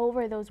speak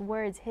over those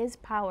words. His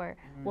power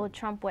will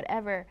trump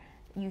whatever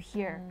you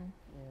hear.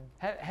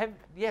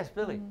 Yes,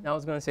 Billy. I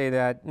was going to say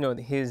that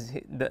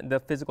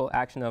the physical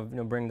action of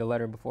bringing the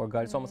letter before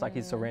God, it's almost like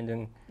he's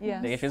surrendering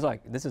the issue. It's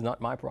like, this is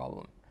not my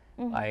problem.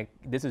 Like,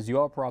 this is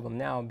your problem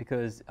now,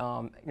 because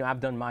I've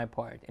done my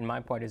part, and my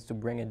part is to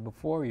bring it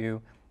before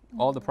you.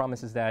 All the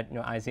promises that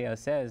Isaiah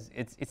says,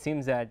 it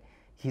seems that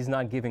he's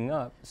not giving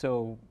up.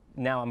 So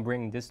now I'm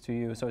bringing this to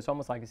you. So it's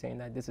almost like he's saying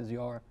that this is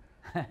your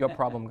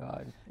problem,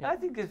 God. I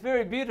think it's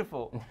very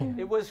beautiful.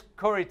 It was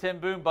Corrie ten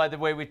Boom, by the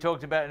way, we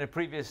talked about in a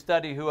previous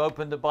study, who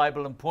opened the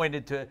Bible and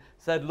pointed to it,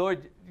 said,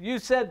 Lord, you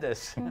said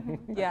this.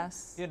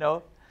 Yes.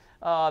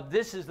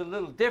 This is a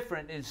little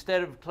different.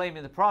 Instead of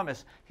claiming the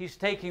promise, he's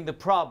taking the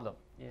problem.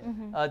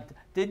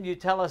 Didn't you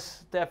tell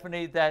us,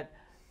 Stephanie,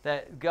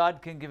 that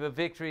God can give a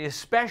victory,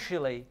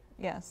 especially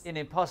in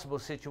impossible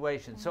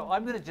situations? So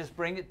I'm going to just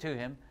bring it to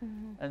him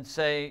and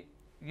say,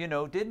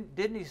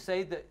 didn't he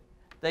say that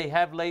they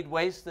have laid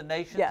waste the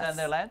nations and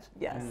their lands?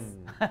 Yes.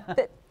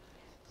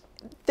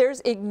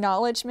 There's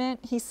acknowledgement.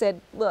 He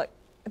said, look,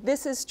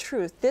 this is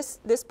truth.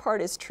 This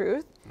part is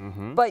truth.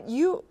 But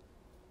you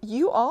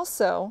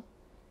also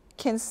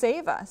can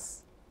save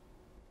us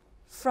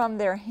from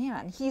their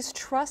hand. He's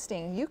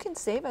trusting you can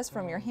save us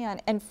from your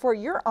hand. And for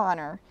your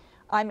honor,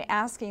 I'm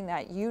asking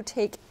that you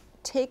take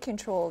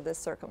control of this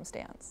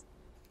circumstance.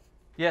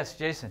 Yes,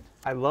 Jason.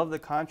 I love the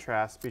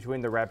contrast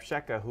between the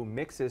Rabshakeh, who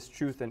mixes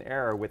truth and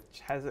error, with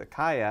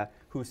Hezekiah,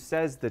 who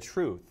says the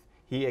truth.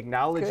 He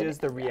acknowledges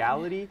the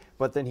reality,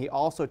 but then he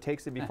also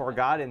takes it before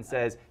God and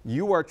says,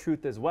 you are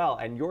truth as well,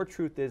 and your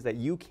truth is that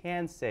you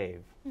can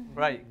save.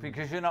 Right,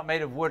 because you're not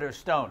made of wood or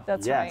stone.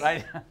 That's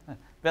right.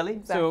 Billy?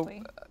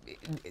 Exactly.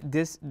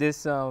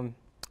 So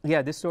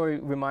this story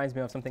reminds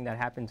me of something that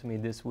happened to me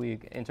this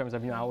week, in terms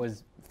of, I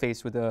was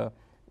faced with a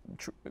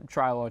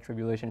trial or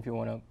tribulation, if you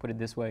want to put it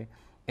this way.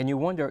 And you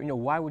wonder,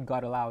 why would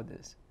God allow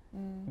this?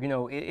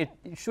 It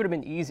should have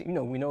been easy.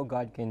 We know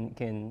God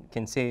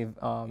can save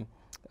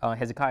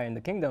Hezekiah and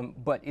the kingdom,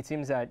 but it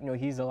seems that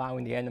he's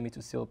allowing the enemy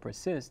to still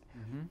persist.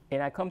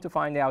 And I come to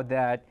find out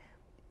that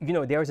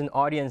there's an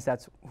audience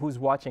who's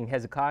watching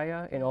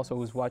Hezekiah, and also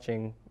who's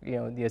watching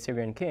the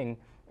Assyrian king.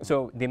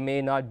 So they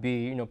may not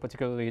be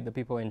particularly the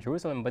people in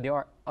Jerusalem, but there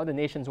are other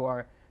nations who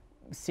are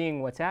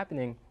seeing what's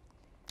happening.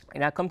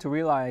 And I come to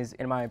realize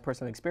in my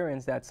personal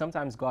experience that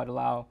sometimes God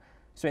allows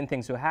certain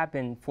things to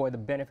happen for the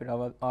benefit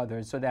of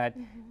others, so that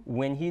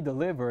when he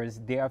delivers,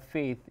 their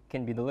faith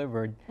can be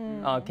delivered,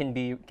 can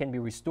be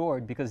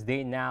restored, because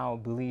they now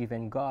believe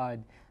in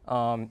God,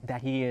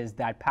 that he is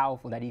that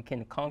powerful, that he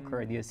can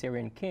conquer the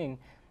Assyrian king.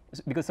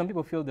 Because some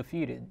people feel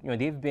defeated. You know,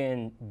 they've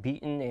been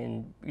beaten,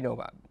 and you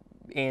know,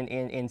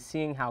 in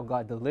seeing how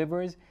God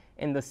delivers,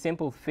 and the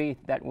simple faith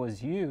that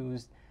was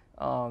used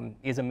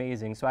is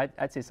amazing. So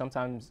I'd say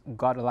sometimes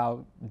God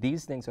allowed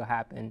these things to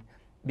happen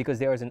because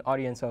there is an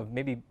audience of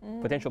maybe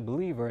potential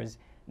believers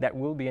that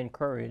will be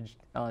encouraged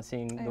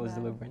seeing those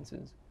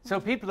deliverances. So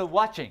people are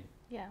watching,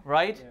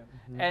 right?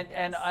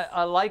 And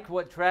I like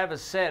what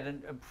Travis said,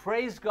 and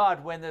praise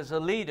God when there's a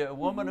leader, a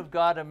woman of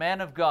God, a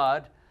man of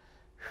God,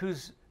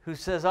 who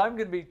says, I'm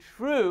going to be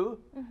true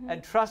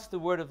and trust the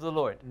word of the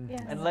Lord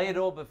and lay it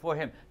all before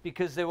him.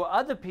 Because there were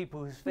other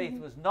people whose faith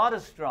was not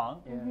as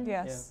strong,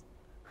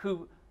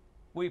 who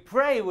we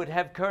pray would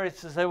have courage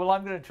to say, well,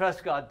 I'm going to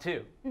trust God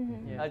too,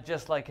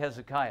 just like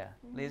Hezekiah.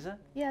 Lisa?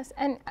 Yes,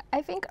 and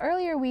I think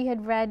earlier we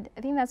had read,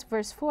 I think that's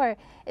verse 4,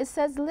 it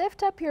says,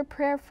 lift up your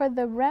prayer for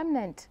the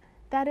remnant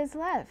that is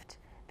left.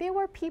 There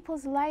were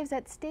people's lives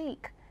at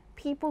stake.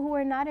 People who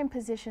were not in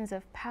positions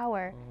of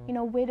power, you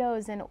know,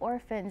 widows and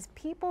orphans,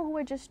 people who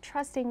were just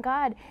trusting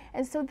God.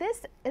 And so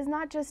this is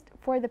not just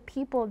for the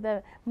people,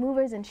 the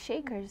movers and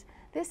shakers.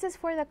 This is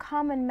for the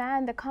common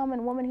man, the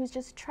common woman who's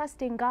just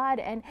trusting God.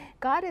 And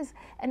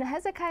and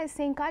Hezekiah is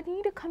saying, God, you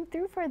need to come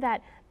through for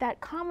that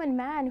common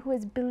man who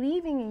is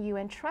believing in you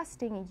and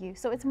trusting in you.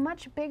 So it's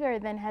much bigger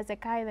than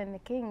Hezekiah, than the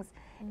kings.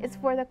 It's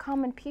for the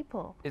common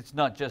people. It's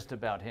not just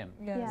about him.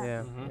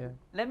 Yes.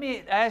 Let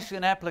me ask you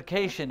an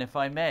application, if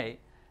I may.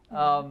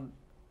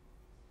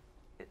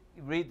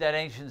 Read that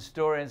ancient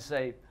story and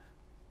say,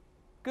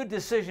 good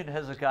decision,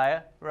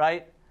 Hezekiah,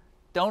 right?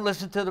 Don't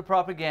listen to the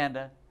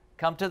propaganda.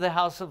 Come to the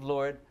house of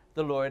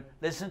the Lord.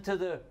 Listen to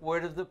the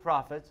word of the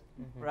prophets,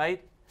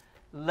 right?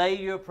 Lay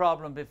your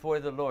problem before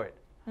the Lord.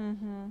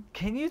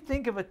 Can you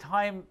think of a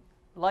time,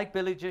 like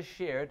Billy just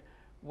shared,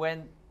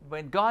 when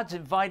God's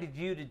invited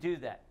you to do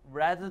that,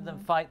 rather than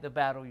fight the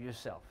battle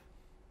yourself?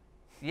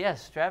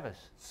 Yes,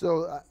 Travis.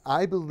 So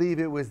I believe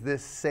it was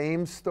this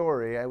same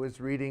story I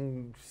was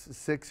reading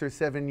 6 or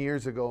 7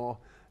 years ago,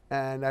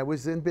 and I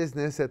was in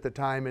business at the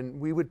time, and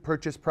we would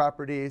purchase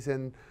properties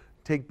and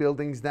take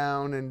buildings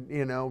down and,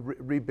 you know,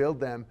 rebuild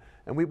them.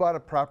 And we bought a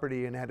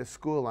property and had a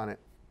school on it.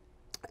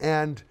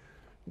 And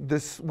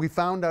we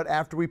found out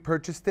after we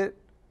purchased it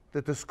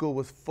that the school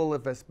was full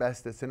of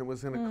asbestos, and it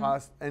was going to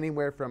cost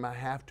anywhere from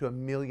 $500,000 to $1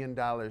 million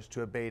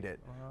to abate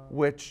it,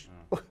 which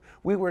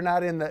we were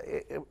not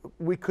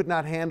we could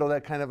not handle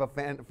that kind of a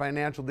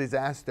financial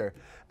disaster.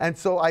 And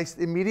so I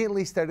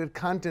immediately started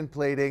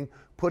contemplating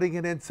putting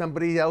it in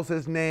somebody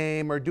else's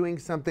name or doing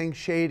something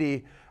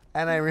shady.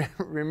 And I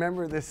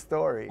remember this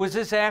story. Was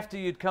this after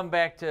you'd come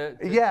back to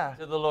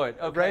the Lord?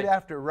 Okay. Right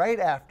after.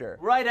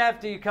 Right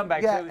after you come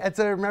back. Yeah, and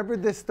so I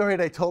remembered this story,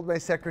 and I told my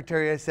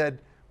secretary, I said,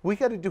 we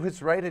got to do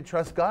what's right and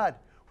trust God.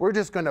 We're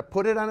just going to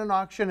put it on an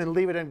auction and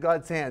leave it in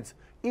God's hands.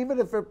 Even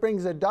if it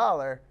brings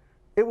 $1,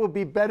 it will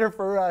be better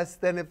for us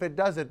than if it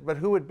doesn't. But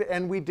who would be,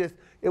 and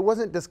it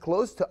wasn't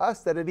disclosed to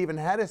us that it even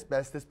had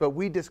asbestos, but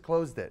we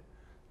disclosed it,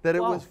 that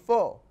it was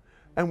full.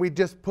 And we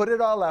just put it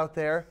all out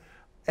there.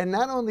 And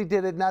not only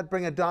did it not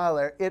bring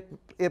 $1,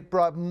 it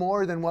brought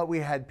more than what we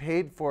had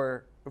paid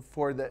for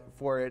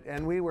it.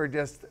 And we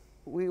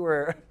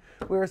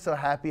were so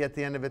happy at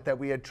the end of it that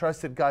we had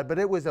trusted God. But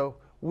it was a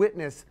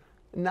witness,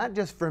 not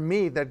just for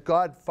me that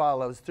God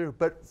follows through,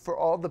 but for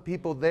all the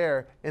people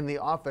there in the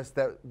office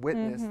that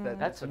witnessed that.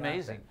 That's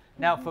amazing.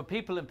 Now, for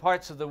people in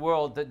parts of the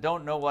world that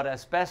don't know what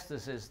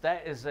asbestos is,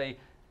 that is a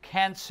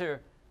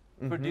cancer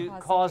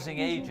causing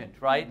agent,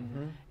 right?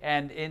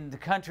 And in the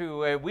country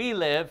where we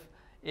live,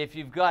 if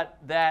you've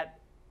got that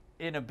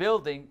in a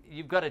building,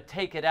 you've got to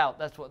take it out.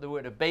 That's what the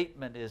word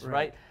abatement is,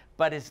 right?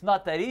 But it's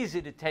not that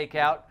easy to take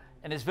out,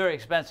 and it's very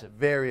expensive.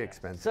 Very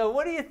expensive. So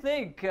what do you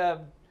think?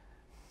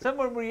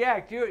 Someone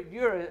react.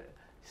 You're a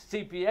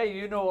CPA.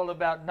 You know all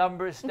about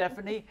numbers,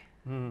 Stephanie.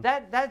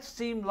 That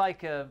seemed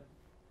like a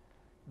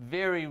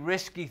very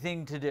risky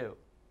thing to do.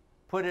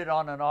 Put it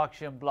on an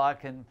auction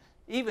block and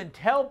even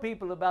tell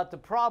people about the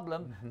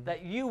problem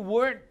that you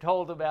weren't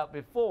told about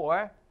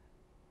before.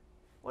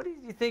 What do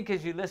you think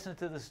as you listen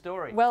to the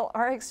story? Well,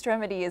 our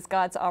extremity is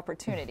God's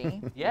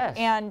opportunity. Yes.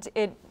 And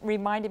it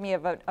reminded me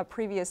of a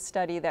previous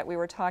study that we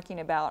were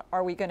talking about.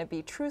 Are we going to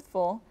be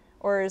truthful,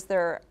 or is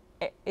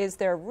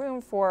there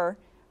room for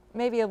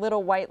maybe a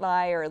little white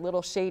lie or a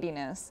little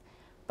shadiness?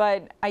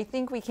 But I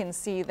think we can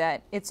see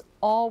that it's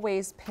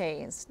always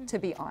pays to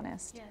be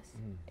honest. Yes.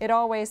 It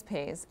always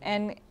pays.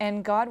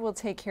 And God will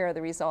take care of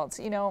the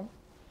results. You know,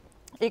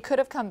 it could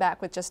have come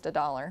back with just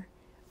 $1.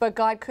 But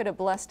God could have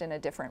blessed in a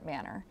different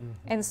manner.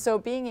 And so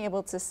being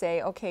able to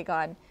say, okay,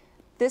 God,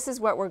 this is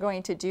what we're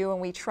going to do, and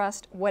we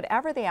trust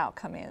whatever the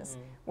outcome is,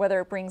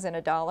 whether it brings in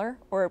 $1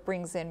 or it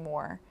brings in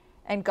more,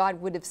 and God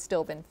would have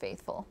still been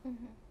faithful.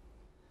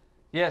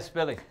 Yes,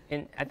 Billy.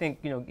 And I think,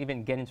 you know,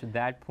 even getting to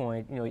that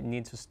point, you know, it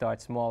needs to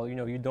start small. You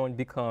know, you don't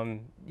become,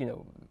 you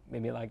know,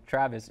 maybe like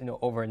Travis,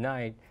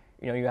 overnight,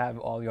 you have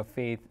all your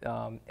faith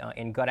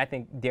in God. I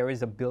think there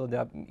is a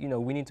build-up.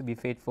 We need to be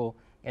faithful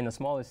in the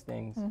smallest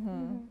things,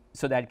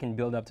 so that it can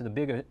build up to the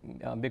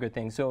bigger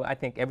things. So I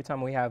think every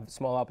time we have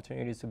small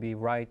opportunities to be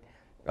right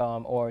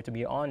or to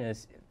be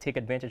honest, take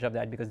advantage of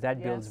that, because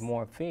that builds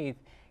more faith.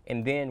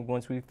 And then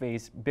once we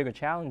face bigger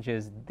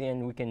challenges,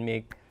 then we can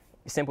make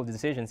simple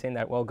decisions saying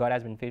that, well, God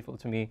has been faithful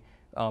to me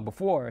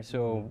before,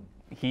 so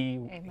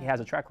he has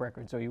a track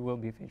record, so he will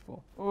be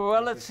faithful.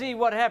 Well, let's see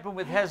what happened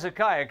with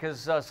Hezekiah,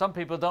 because some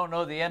people don't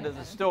know the end of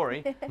the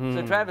story.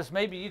 So Travis,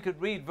 maybe you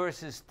could read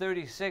verses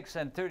 36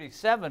 and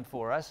 37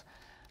 for us,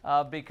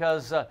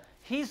 because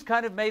he's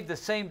kind of made the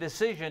same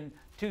decision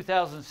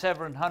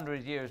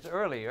 2,700 years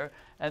earlier,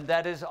 and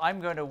that is,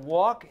 I'm going to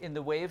walk in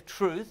the way of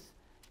truth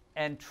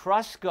and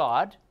trust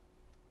God,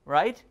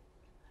 right?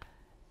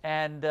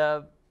 And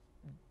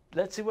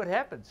let's see what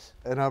happens.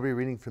 And I'll be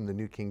reading from the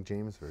New King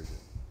James Version.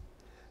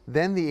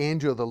 Then the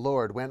angel of the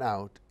Lord went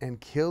out and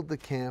killed the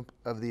camp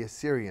of the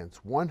Assyrians,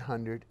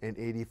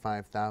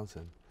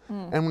 185,000.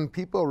 And when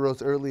people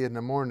arose early in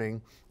the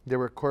morning, there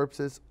were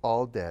corpses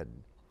all dead.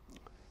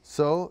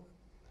 So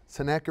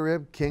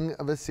Sennacherib, king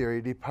of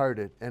Assyria,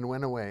 departed and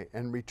went away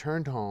and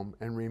returned home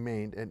and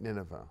remained at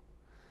Nineveh.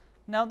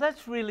 Now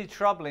that's really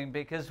troubling,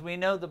 because we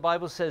know the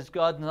Bible says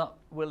God's not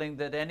willing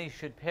that any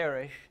should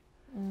perish,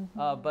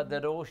 but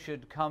that all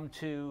should come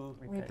to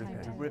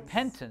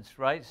repentance,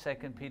 right?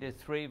 2 Peter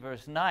 3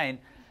 verse 9.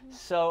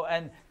 So,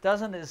 and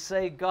doesn't it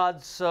say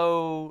God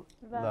so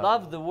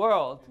loved the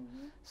world?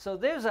 So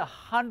there's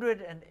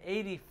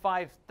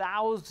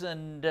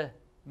 185,000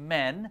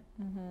 men,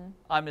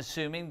 I'm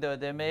assuming, though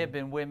there may have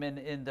been women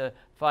in the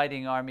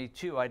fighting army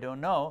too, I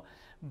don't know.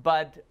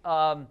 But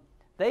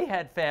they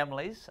had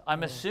families,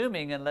 I'm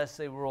assuming, unless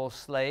they were all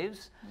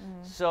slaves.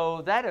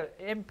 So that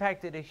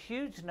impacted a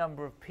huge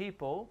number of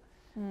people.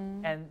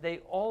 And they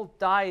all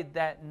died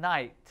that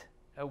night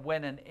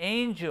when an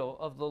angel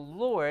of the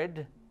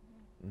Lord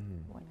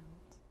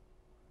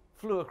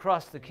flew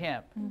across the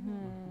camp.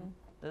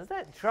 Does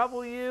that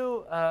trouble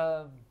you?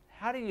 How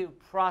do you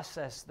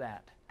process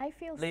that? I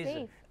feel Lisa?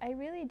 safe. I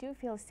really do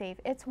feel safe.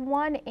 It's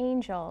one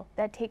angel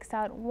that takes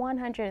out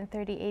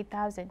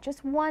 138,000.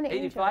 Just one angel.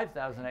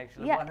 85,000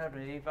 actually, Yeah.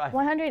 185.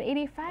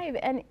 185.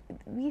 And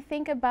we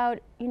think about,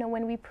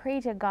 when we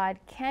pray to God,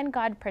 can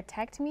God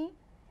protect me?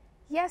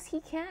 Yes, he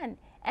can.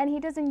 And he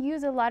doesn't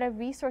use a lot of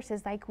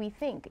resources like we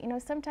think.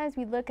 Sometimes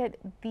we look at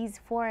these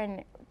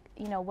foreign,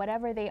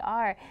 whatever they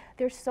are,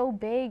 they're so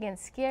big and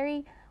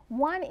scary.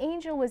 One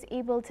angel was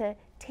able to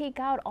take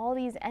out all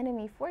these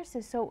enemy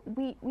forces. So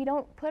we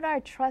don't put our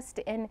trust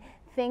in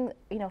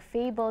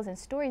fables and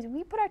stories.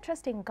 We put our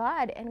trust in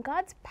God, and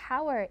God's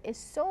power is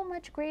so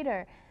much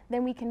greater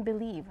than we can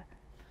believe.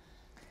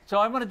 So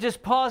I'm going to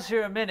just pause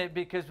here a minute,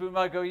 because we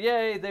might go,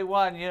 yay, they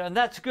won, and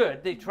that's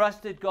good. They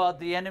trusted God,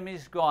 the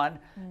enemy's gone.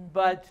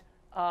 But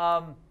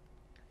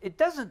it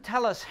doesn't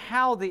tell us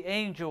how the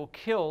angel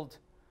killed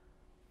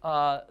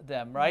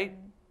them, right?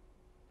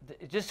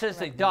 It just says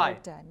they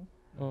died.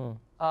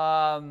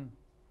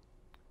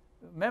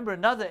 Remember,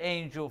 another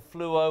angel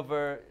flew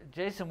over.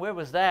 Jason, where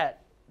was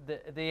that?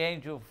 The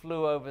angel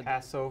flew over.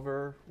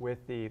 Passover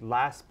with the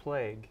last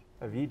plague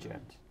of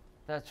Egypt.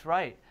 That's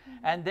right.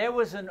 And there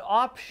was an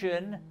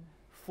option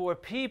for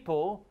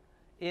people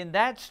in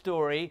that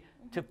story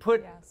to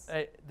put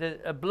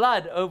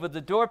blood over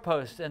the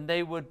doorpost, and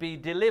they would be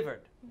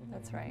delivered.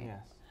 That's right.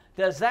 Yes.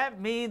 Does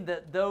that mean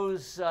that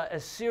those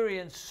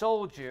Assyrian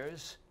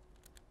soldiers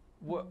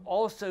were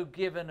also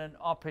given an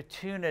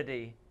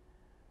opportunity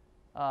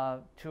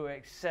to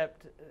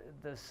accept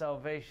the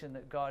salvation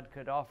that God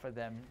could offer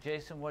them?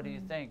 Jason, what do you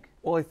think?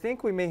 Well, I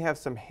think we may have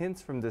some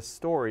hints from this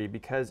story,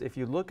 because if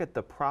you look at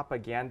the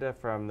propaganda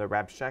from the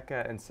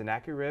Rabshakeh and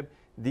Sennacherib,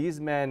 these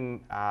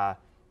men,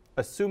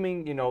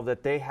 assuming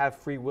that they have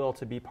free will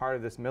to be part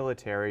of this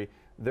military,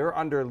 they're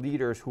under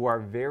leaders who are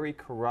very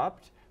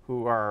corrupt,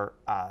 who are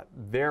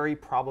very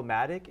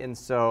problematic. And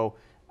so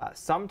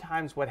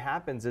sometimes what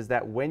happens is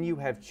that when you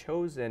have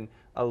chosen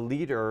a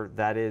leader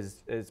that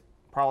is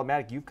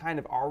problematic, you've kind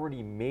of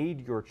already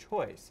made your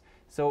choice.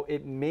 So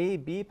it may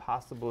be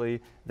possibly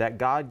that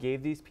God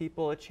gave these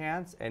people a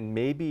chance, and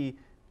maybe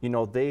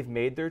they've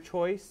made their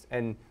choice.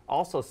 And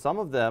also some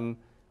of them,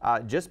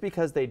 just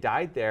because they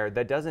died there,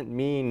 that doesn't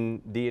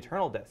mean the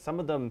eternal death. Some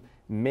of them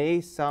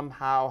may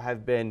somehow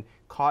have been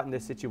caught in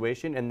this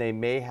situation, and they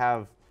may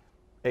have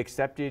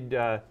accepted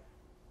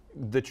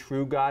the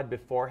true God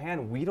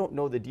beforehand. We don't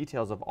know the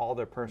details of all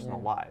their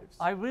personal lives.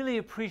 I really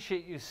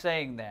appreciate you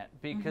saying that,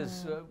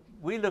 because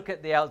we look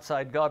at the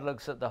outside, God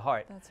looks at the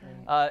heart. That's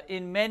right.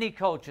 In many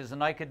cultures,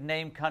 and I could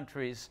name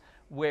countries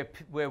where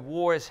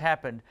wars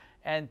happened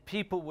and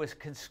people were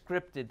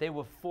conscripted, they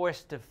were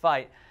forced to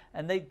fight,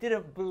 and they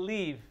didn't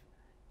believe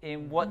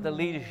in what the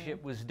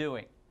leadership was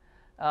doing.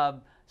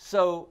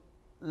 So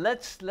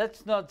let's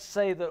not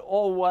say that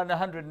all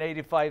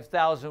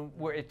 185,000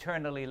 were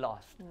eternally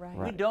lost. Right.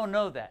 We don't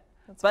know that.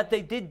 That's But right.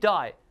 they did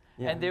die.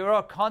 Yeah. And there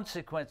are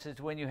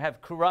consequences when you have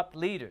corrupt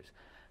leaders.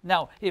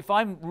 Now, if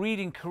I'm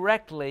reading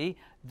correctly,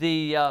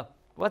 the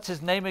what's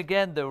his name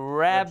again? The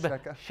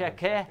Rabshakeh.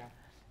 Rabshakeh.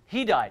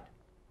 He died.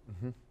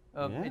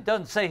 Yeah. It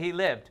doesn't say he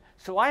lived.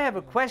 So I have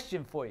a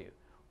question for you.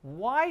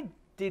 Why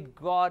did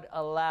God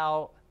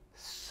allow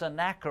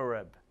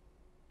Sennacherib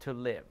to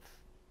live?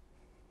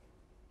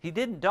 He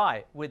didn't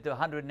die with the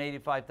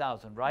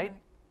 185,000, right?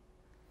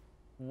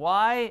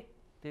 Why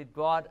did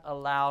God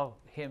allow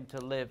him to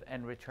live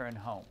and return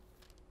home?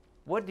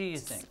 What do you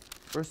think?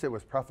 First, it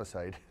was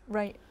prophesied.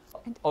 Right.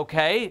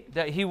 Okay,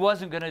 that he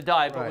wasn't going to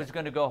die, but Right. was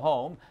going to go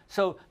home.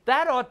 So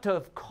that ought to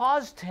have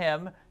caused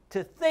him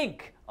to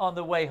think on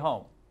the way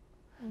home.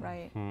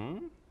 Right.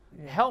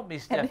 Help me,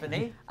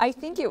 Stephanie. I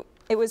think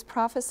it was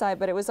prophesied,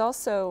 but it was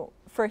also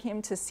for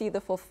him to see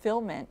the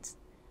fulfillment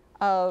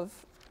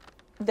of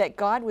that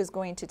God was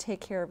going to take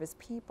care of his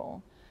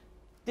people.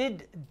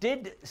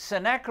 Did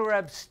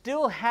Sennacherib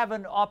still have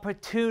an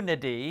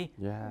opportunity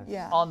Yes.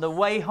 Yeah. on the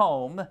way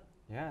home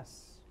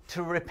Yes.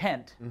 to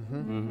repent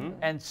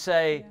and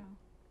say,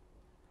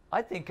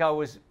 I think I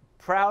was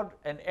proud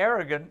and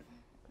arrogant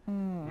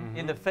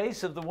in the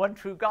face of the one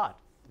true God,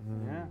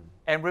 Yeah.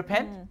 and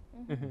repent?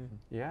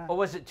 Yeah. Or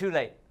was it too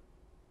late?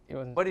 It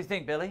wasn't. What do you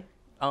think, Billy?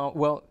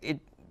 Well, it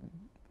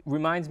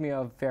reminds me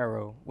of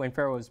Pharaoh, when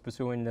Pharaoh was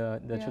pursuing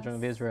the children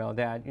of Yes. Israel,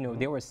 that, you know,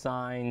 there were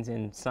signs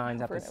and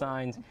signs after Over and over.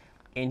 signs,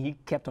 and he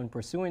kept on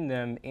pursuing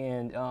them,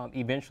 and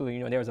eventually, you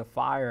know, there was a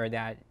fire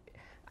that,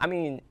 I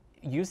mean,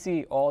 you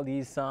see all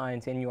these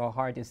signs and your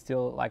heart is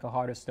still like a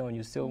heart of stone.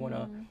 You still want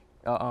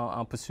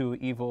to pursue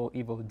evil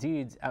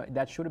deeds.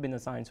 That should have been a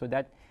sign. So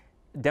that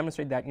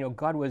demonstrated that, you know,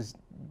 God was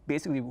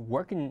basically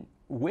working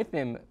with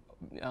him,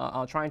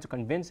 trying to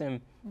convince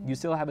him, you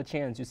still have a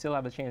chance, you still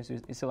have a chance, you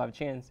still have a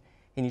chance.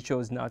 And he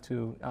chose not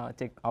to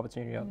take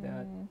opportunity of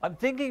that. I'm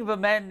thinking of a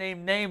man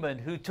named Naaman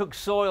who took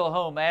soil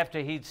home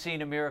after he'd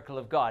seen a miracle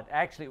of God.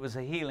 Actually, it was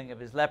a healing of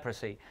his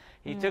leprosy.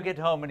 He took it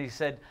home and he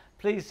said,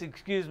 please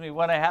excuse me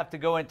when I have to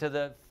go into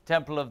the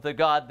temple of the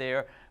God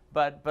there,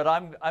 but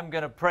I'm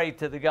going to pray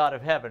to the God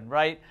of heaven,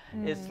 right?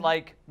 It's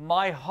like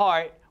my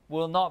heart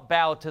will not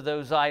bow to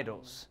those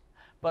idols.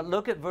 But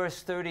look at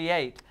verse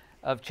 38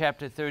 of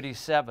chapter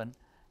 37,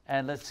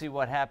 and let's see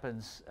what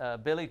happens.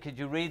 Billy, could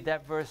you read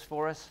that verse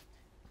for us?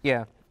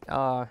 Yeah,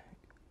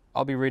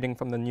 I'll be reading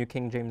from the New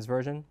King James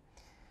Version.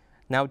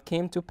 Now it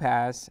came to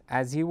pass,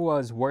 as he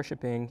was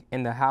worshipping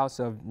in the house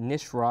of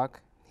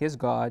Nisroch, his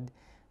god,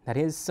 that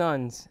his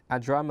sons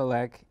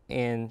Adramelech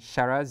and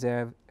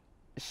Sharezer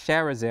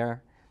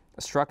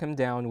struck him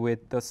down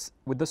with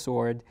the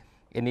sword,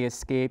 and he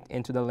escaped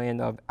into the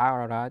land of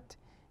Ararat.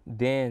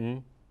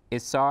 Then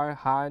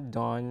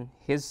Esarhaddon,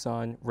 his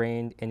son,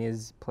 reigned in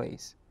his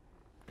place.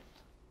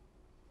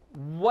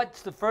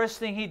 What's the first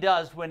thing he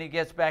does when he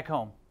gets back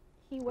home?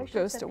 He worships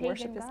Goes a to pagan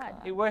worship his god.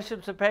 God. He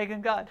worships a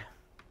pagan god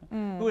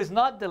who has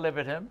not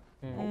delivered him,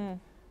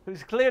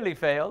 who's clearly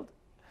failed,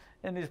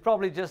 and is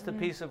probably just a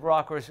piece of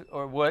rock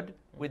or wood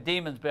with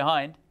demons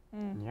behind.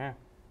 Yeah.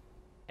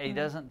 He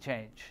doesn't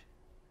change.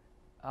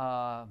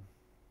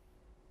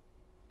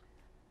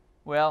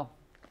 Well,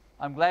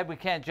 I'm glad we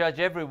can't judge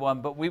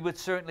everyone, but we would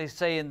certainly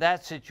say in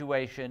that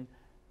situation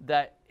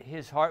that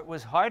his heart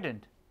was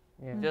hardened,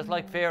 just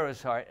like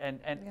Pharaoh's heart, and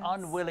Yes.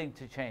 unwilling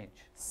to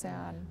change.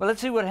 Sad. But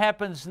let's see what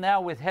happens now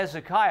with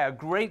Hezekiah.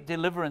 Great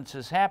deliverance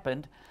has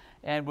happened,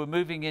 and we're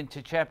moving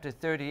into chapter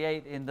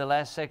 38 in the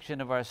last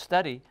section of our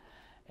study.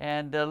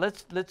 And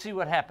let's see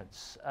what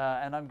happens.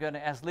 And I'm going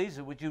to ask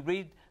Lisa, would you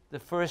read the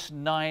first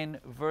 9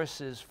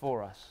 verses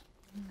for us?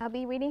 I'll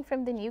be reading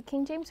from the New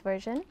King James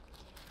Version.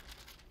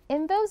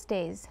 In those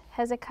days,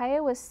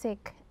 Hezekiah was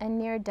sick and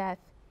near death.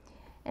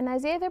 And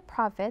Isaiah the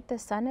prophet, the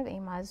son of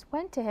Amoz,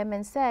 went to him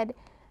and said,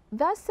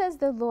 Thus says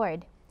the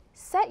Lord,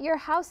 set your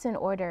house in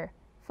order,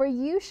 for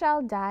you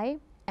shall die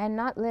and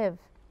not live.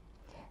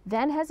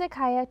 Then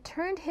Hezekiah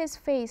turned his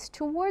face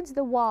towards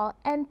the wall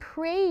and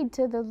prayed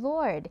to the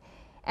Lord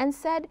and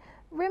said,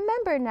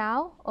 Remember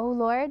now, O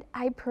Lord,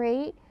 I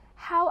pray,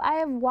 how I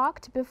have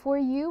walked before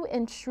you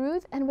in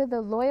truth and with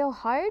a loyal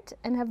heart,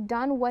 and have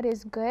done what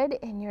is good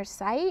in your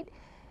sight.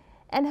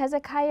 And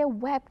Hezekiah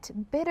wept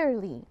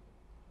bitterly.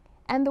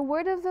 And the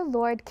word of the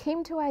Lord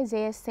came to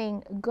Isaiah,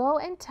 saying, Go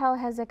and tell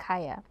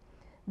Hezekiah,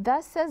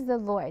 Thus says the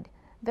Lord,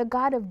 the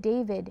God of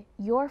David,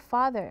 your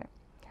father,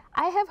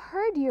 I have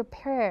heard your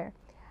prayer,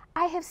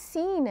 I have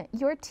seen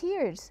your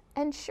tears,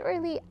 and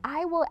surely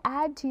I will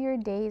add to your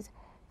days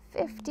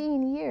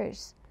 15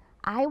 years.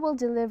 I will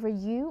deliver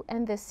you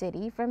and the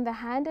city from the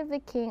hand of the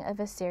king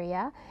of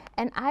Assyria,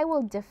 and I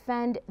will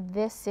defend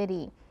this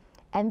city.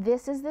 And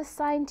this is the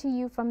sign to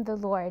you from the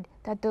Lord,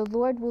 that the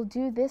Lord will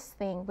do this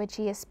thing which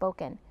he has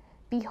spoken.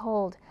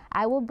 Behold,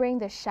 I will bring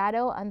the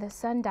shadow on the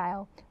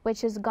sundial,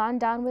 which is gone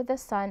down with the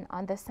sun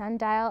on the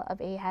sundial of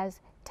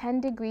Ahaz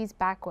 10 degrees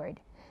backward.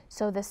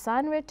 So the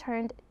sun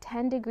returned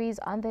 10 degrees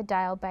on the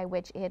dial by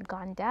which it had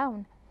gone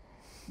down.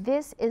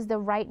 This is the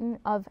writing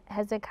of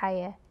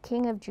Hezekiah,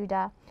 king of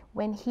Judah,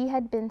 when he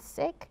had been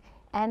sick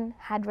and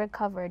had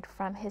recovered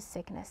from his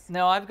sickness.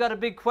 Now, I've got a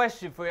big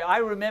question for you. I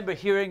remember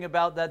hearing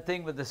about that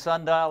thing with the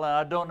sundial, and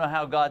I don't know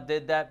how God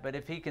did that, but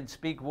if he can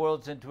speak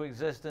worlds into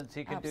existence,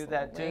 he can do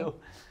that too. Absolutely.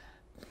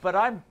 But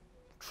I'm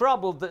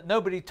troubled that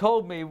nobody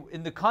told me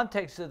in the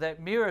context of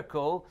that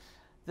miracle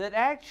that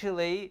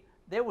actually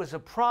there was a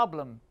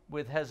problem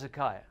with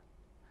Hezekiah.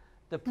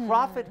 The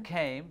prophet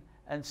came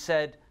and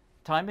said,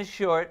 time is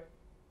short,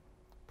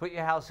 put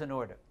your house in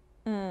order.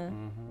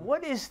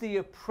 What is the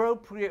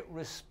appropriate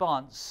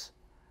response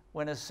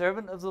when a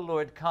servant of the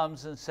Lord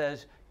comes and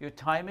says, your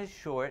time is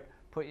short,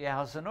 put your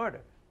house in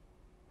order?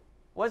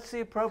 What's the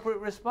appropriate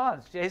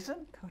response,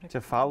 Jason?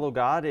 To follow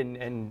God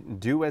and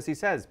do as he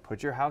says.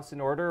 Put your house in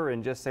order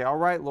and just say, all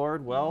right,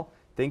 Lord, well,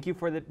 thank you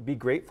for be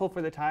grateful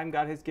for the time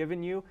God has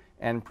given you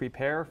and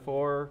prepare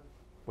for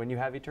when you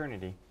have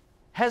eternity.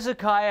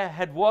 Hezekiah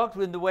had walked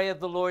in the way of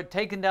the Lord,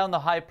 taken down the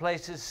high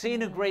places,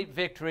 seen a great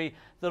victory.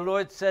 The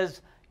Lord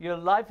says, your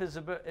life is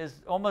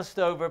almost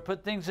over,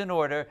 put things in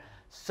order.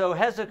 So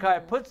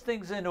Hezekiah puts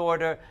things in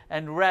order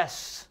and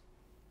rests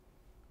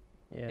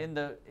in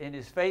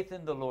his faith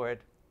in the Lord.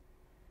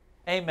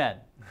 Amen.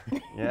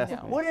 Yes.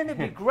 Yeah. Wouldn't it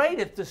be great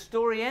if the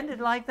story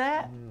ended like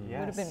that? Yes,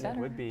 Would have been better.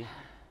 it would be.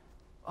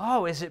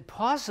 Oh, is it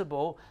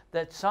possible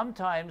that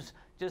sometimes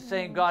just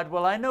saying, God,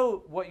 well, I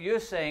know what you're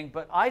saying,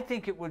 but I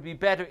think it would be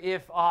better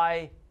if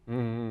I...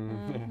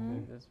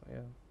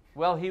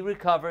 Well, he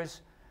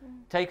recovers.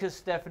 Take us,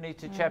 Stephanie,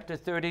 to chapter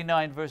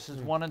 39,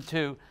 verses 1 and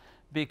 2,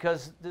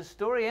 because the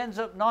story ends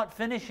up not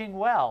finishing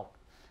well.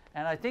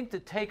 And I think the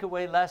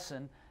takeaway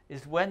lesson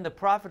is when the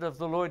prophet of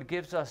the Lord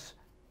gives us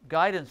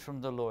guidance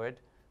from the Lord,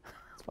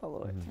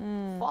 Follow it.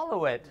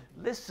 follow it,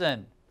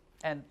 listen,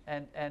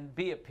 and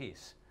be at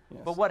peace.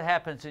 Yes. But what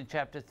happens in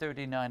chapter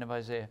 39 of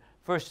Isaiah?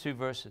 First 2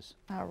 verses.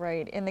 All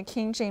right. In the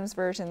King James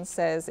Version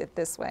says it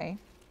this way.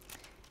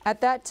 At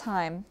that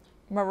time,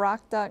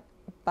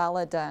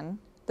 Merodach-Baladan,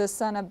 the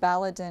son of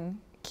Baladan,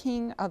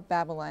 king of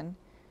Babylon,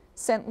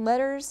 sent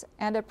letters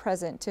and a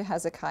present to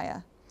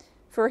Hezekiah,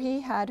 for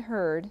he had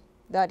heard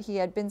that he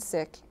had been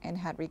sick and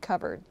had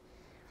recovered.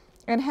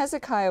 And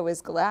Hezekiah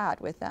was glad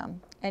with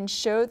them, and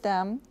showed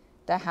them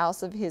the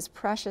house of his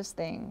precious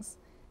things,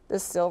 the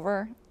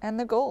silver and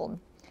the gold,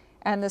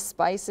 and the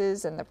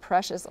spices and the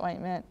precious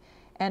ointment,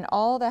 and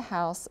all the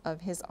house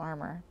of his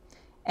armor,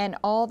 and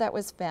all that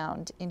was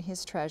found in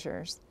his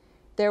treasures.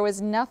 There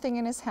was nothing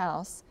in his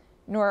house,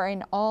 nor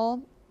in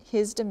all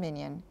his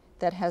dominion,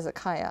 that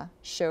Hezekiah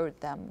showed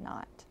them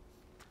not.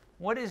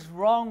 What is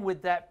wrong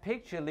with that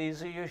picture,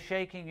 Lisa? You're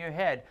shaking your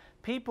head.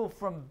 People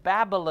from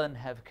Babylon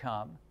have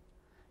come.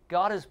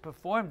 God has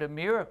performed a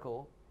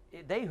miracle.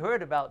 They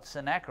heard about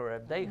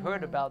Sennacherib. They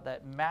heard about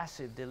that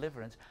massive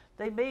deliverance.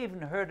 They may even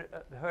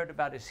heard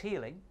about his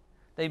healing.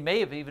 They may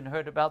have even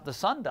heard about the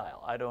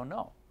sundial. I don't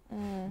know.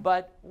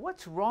 But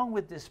what's wrong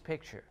with this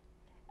picture?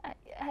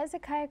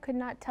 Hezekiah could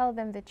not tell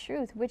them the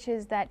truth, which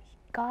is that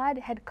God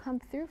had come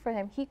through for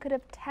him. He could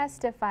have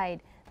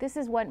testified, this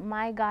is what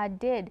my God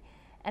did.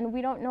 And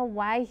we don't know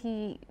why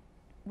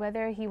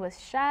whether he was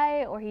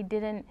shy or he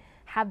didn't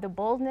have the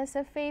boldness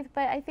of faith,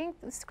 but I think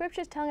the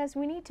scripture's telling us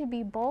we need to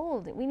be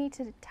bold. We need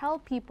to tell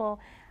people,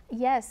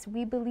 yes,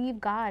 we believe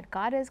God.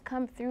 God has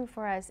come through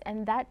for us,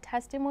 and that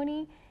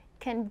testimony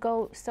can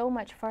go so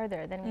much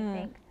further than we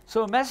think.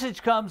 So a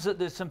message comes that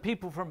there's some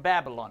people from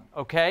Babylon,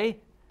 okay?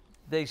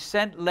 They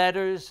sent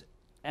letters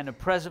and a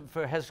present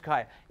for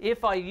Hezekiah.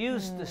 If I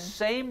use the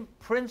same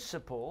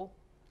principle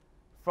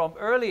from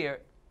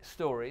earlier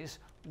stories,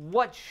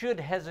 what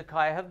should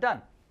Hezekiah have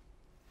done?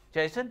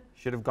 Jason?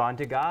 Should have gone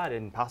to God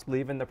and possibly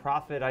even the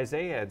prophet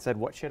Isaiah and said,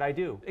 what should I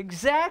do?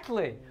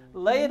 Exactly.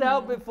 Lay it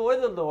out before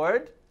the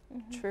Lord.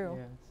 True.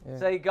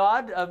 Say,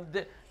 God,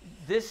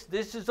 this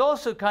is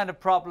also kind of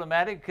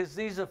problematic because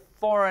these are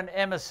foreign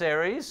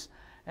emissaries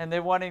and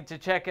they're wanting to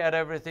check out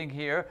everything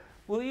here.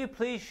 Will you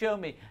please show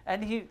me?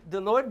 And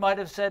the Lord might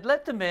have said,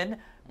 let them in,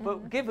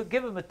 but give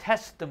them a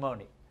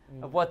testimony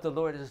of what the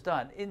Lord has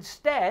done.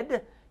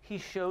 Instead, he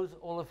shows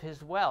all of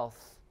his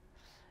wealth.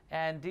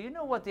 And do you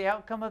know what the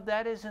outcome of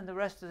that is in the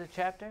rest of the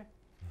chapter?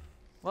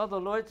 Well, the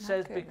Lord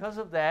says, because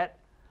of that,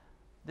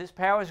 this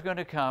power is going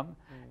to come,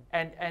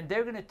 and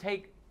they're going to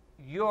take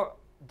your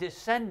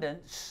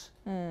descendants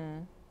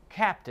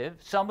captive.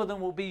 Some of them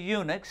will be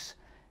eunuchs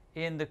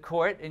in the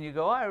court, and you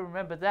go, oh, I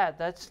remember that.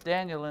 That's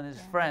Daniel and his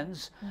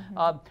friends.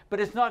 But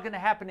it's not going to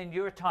happen in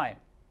your time.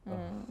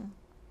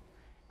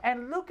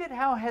 And look at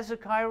how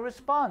Hezekiah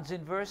responds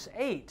in verse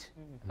 8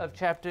 of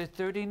chapter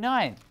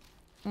 39.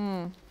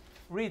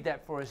 Read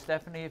that for us,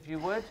 Stephanie, if you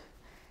would.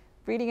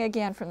 Reading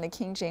again from the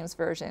King James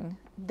Version.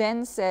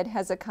 Then said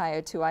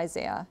Hezekiah to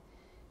Isaiah,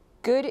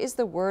 good is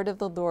the word of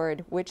the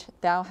Lord which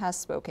thou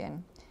hast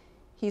spoken.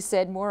 He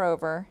said,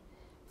 moreover,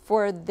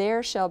 for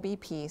there shall be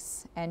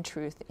peace and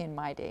truth in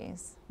my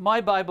days.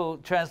 My Bible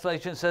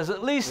translation says,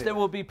 at least there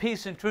will be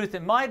peace and truth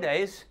in my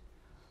days.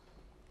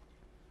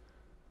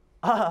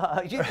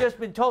 You've just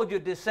been told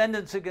your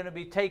descendants are going to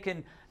be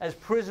taken as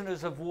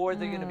prisoners of war.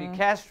 They're going to be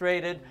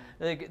castrated.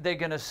 They're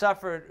going to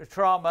suffer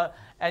trauma.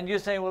 And you're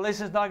saying, well, this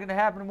is not going to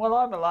happen while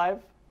I'm alive.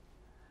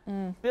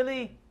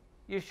 Billy,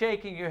 you're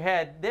shaking your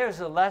head. There's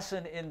a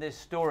lesson in this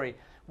story.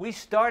 We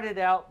started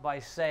out by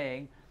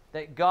saying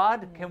that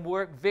God can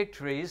work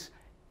victories,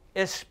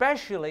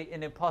 especially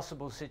in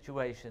impossible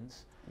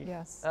situations.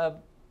 Yes.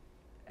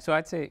 So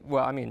I'd say,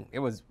 well, I mean, it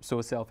was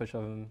so selfish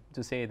of him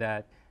to say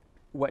that.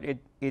 What it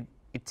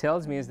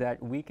tells me is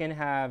that we can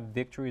have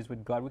victories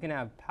with God. We can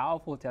have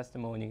powerful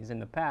testimonies in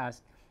the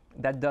past.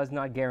 That does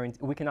not guarantee,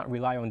 we cannot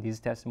rely on these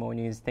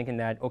testimonies thinking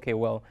that, okay,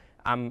 well,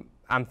 I'm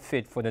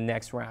fit for the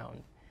next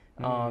round.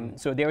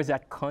 So there is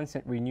that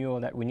constant renewal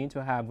that we need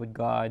to have with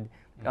God.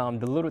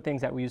 The little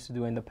things that we used to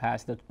do in the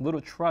past, the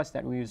little trust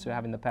that we used to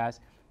have in the past,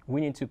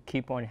 we need to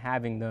keep on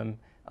having them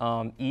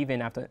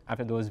even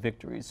after those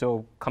victories.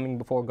 So coming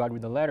before God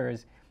with the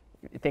letters,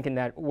 thinking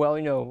that, well,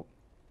 you know,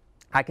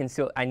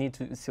 I need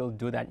to still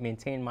do that,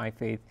 maintain my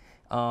faith,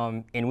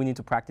 and we need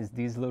to practice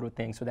these little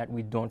things so that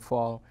we don't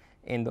fall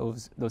in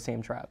those same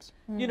traps.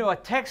 You know, a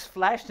text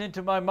flashed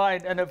into my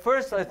mind, and at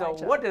first I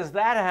thought, what does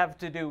that have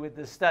to do with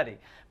the study?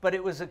 But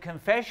it was a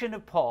confession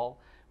of Paul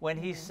when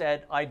he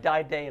said, I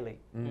die daily.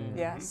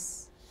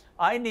 Yes.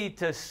 I need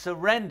to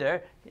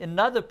surrender.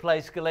 Another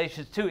place,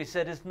 Galatians 2, he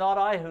said, it's not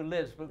I who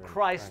lives, but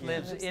Christ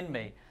lives in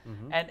me.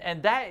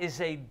 And that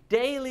is a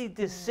daily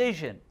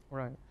decision.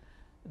 Right.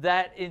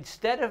 That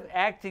instead of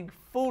acting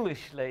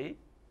foolishly,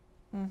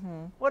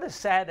 what a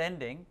sad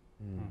ending,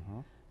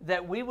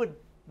 that we would,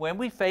 when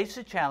we face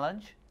a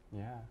challenge,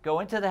 go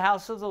into the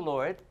house of the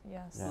Lord,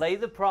 lay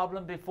the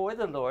problem before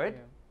the Lord,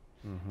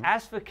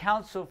 ask for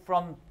counsel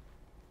from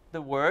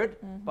the Word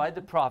by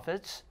the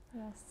prophets,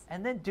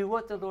 and then do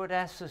what the Lord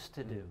asks us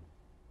to do.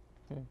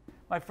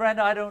 My friend,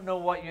 I don't know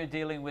what you're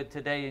dealing with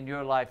today in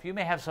your life. You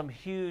may have some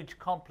huge,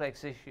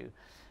 complex issue.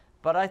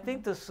 But I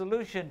think the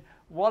solution,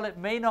 while it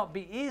may not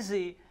be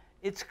easy,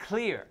 it's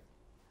clear.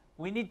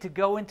 We need to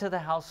go into the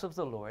house of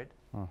the Lord,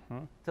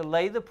 to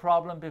lay the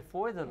problem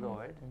before the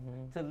Lord,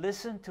 to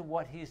listen to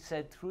what He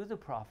said through the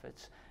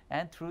prophets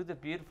and through the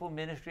beautiful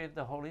ministry of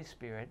the Holy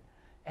Spirit,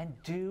 and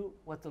do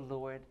what the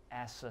Lord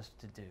asks us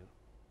to do.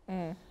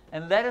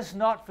 And let us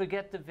not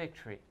forget the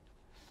victory,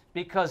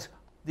 because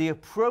the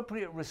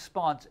appropriate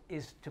response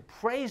is to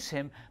praise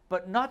Him,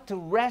 but not to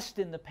rest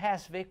in the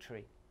past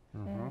victory.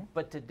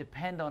 But to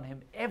depend on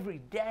Him every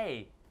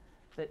day,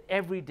 that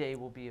every day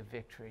will be a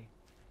victory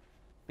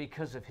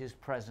because of His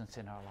presence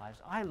in our lives.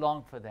 I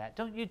long for that.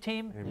 Don't you,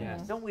 team?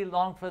 Yes. Don't we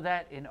long for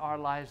that in our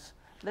lives?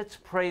 Let's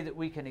pray that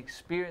we can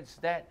experience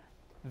that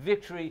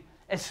victory,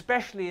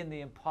 especially in the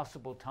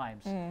impossible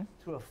times,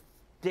 through a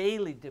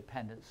daily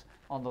dependence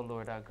on the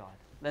Lord our God.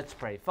 Let's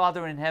pray.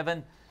 Father in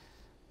heaven,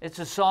 it's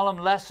a solemn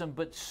lesson,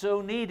 but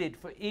so needed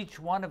for each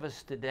one of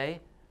us today.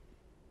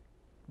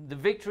 The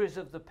victories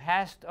of the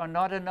past are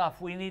not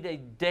enough. We need a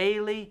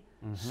daily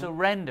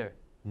surrender,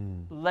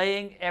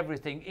 laying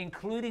everything,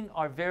 including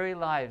our very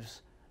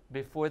lives,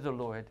 before the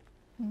Lord.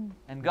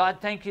 And God,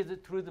 thank you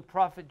that through the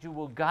prophet you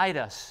will guide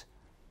us,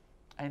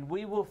 and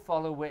we will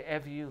follow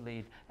wherever you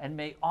lead. And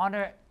may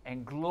honor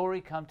and glory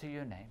come to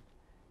your name.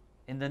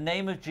 In the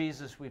name of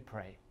Jesus we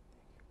pray.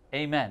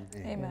 Amen.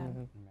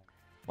 Amen.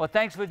 Well,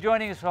 thanks for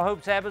joining us for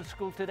Hope Sabbath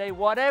School today.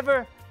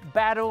 Whatever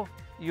battle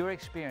you're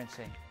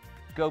experiencing,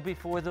 go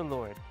before the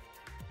Lord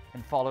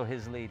and follow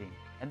His leading,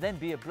 and then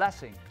be a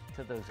blessing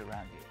to those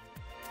around you.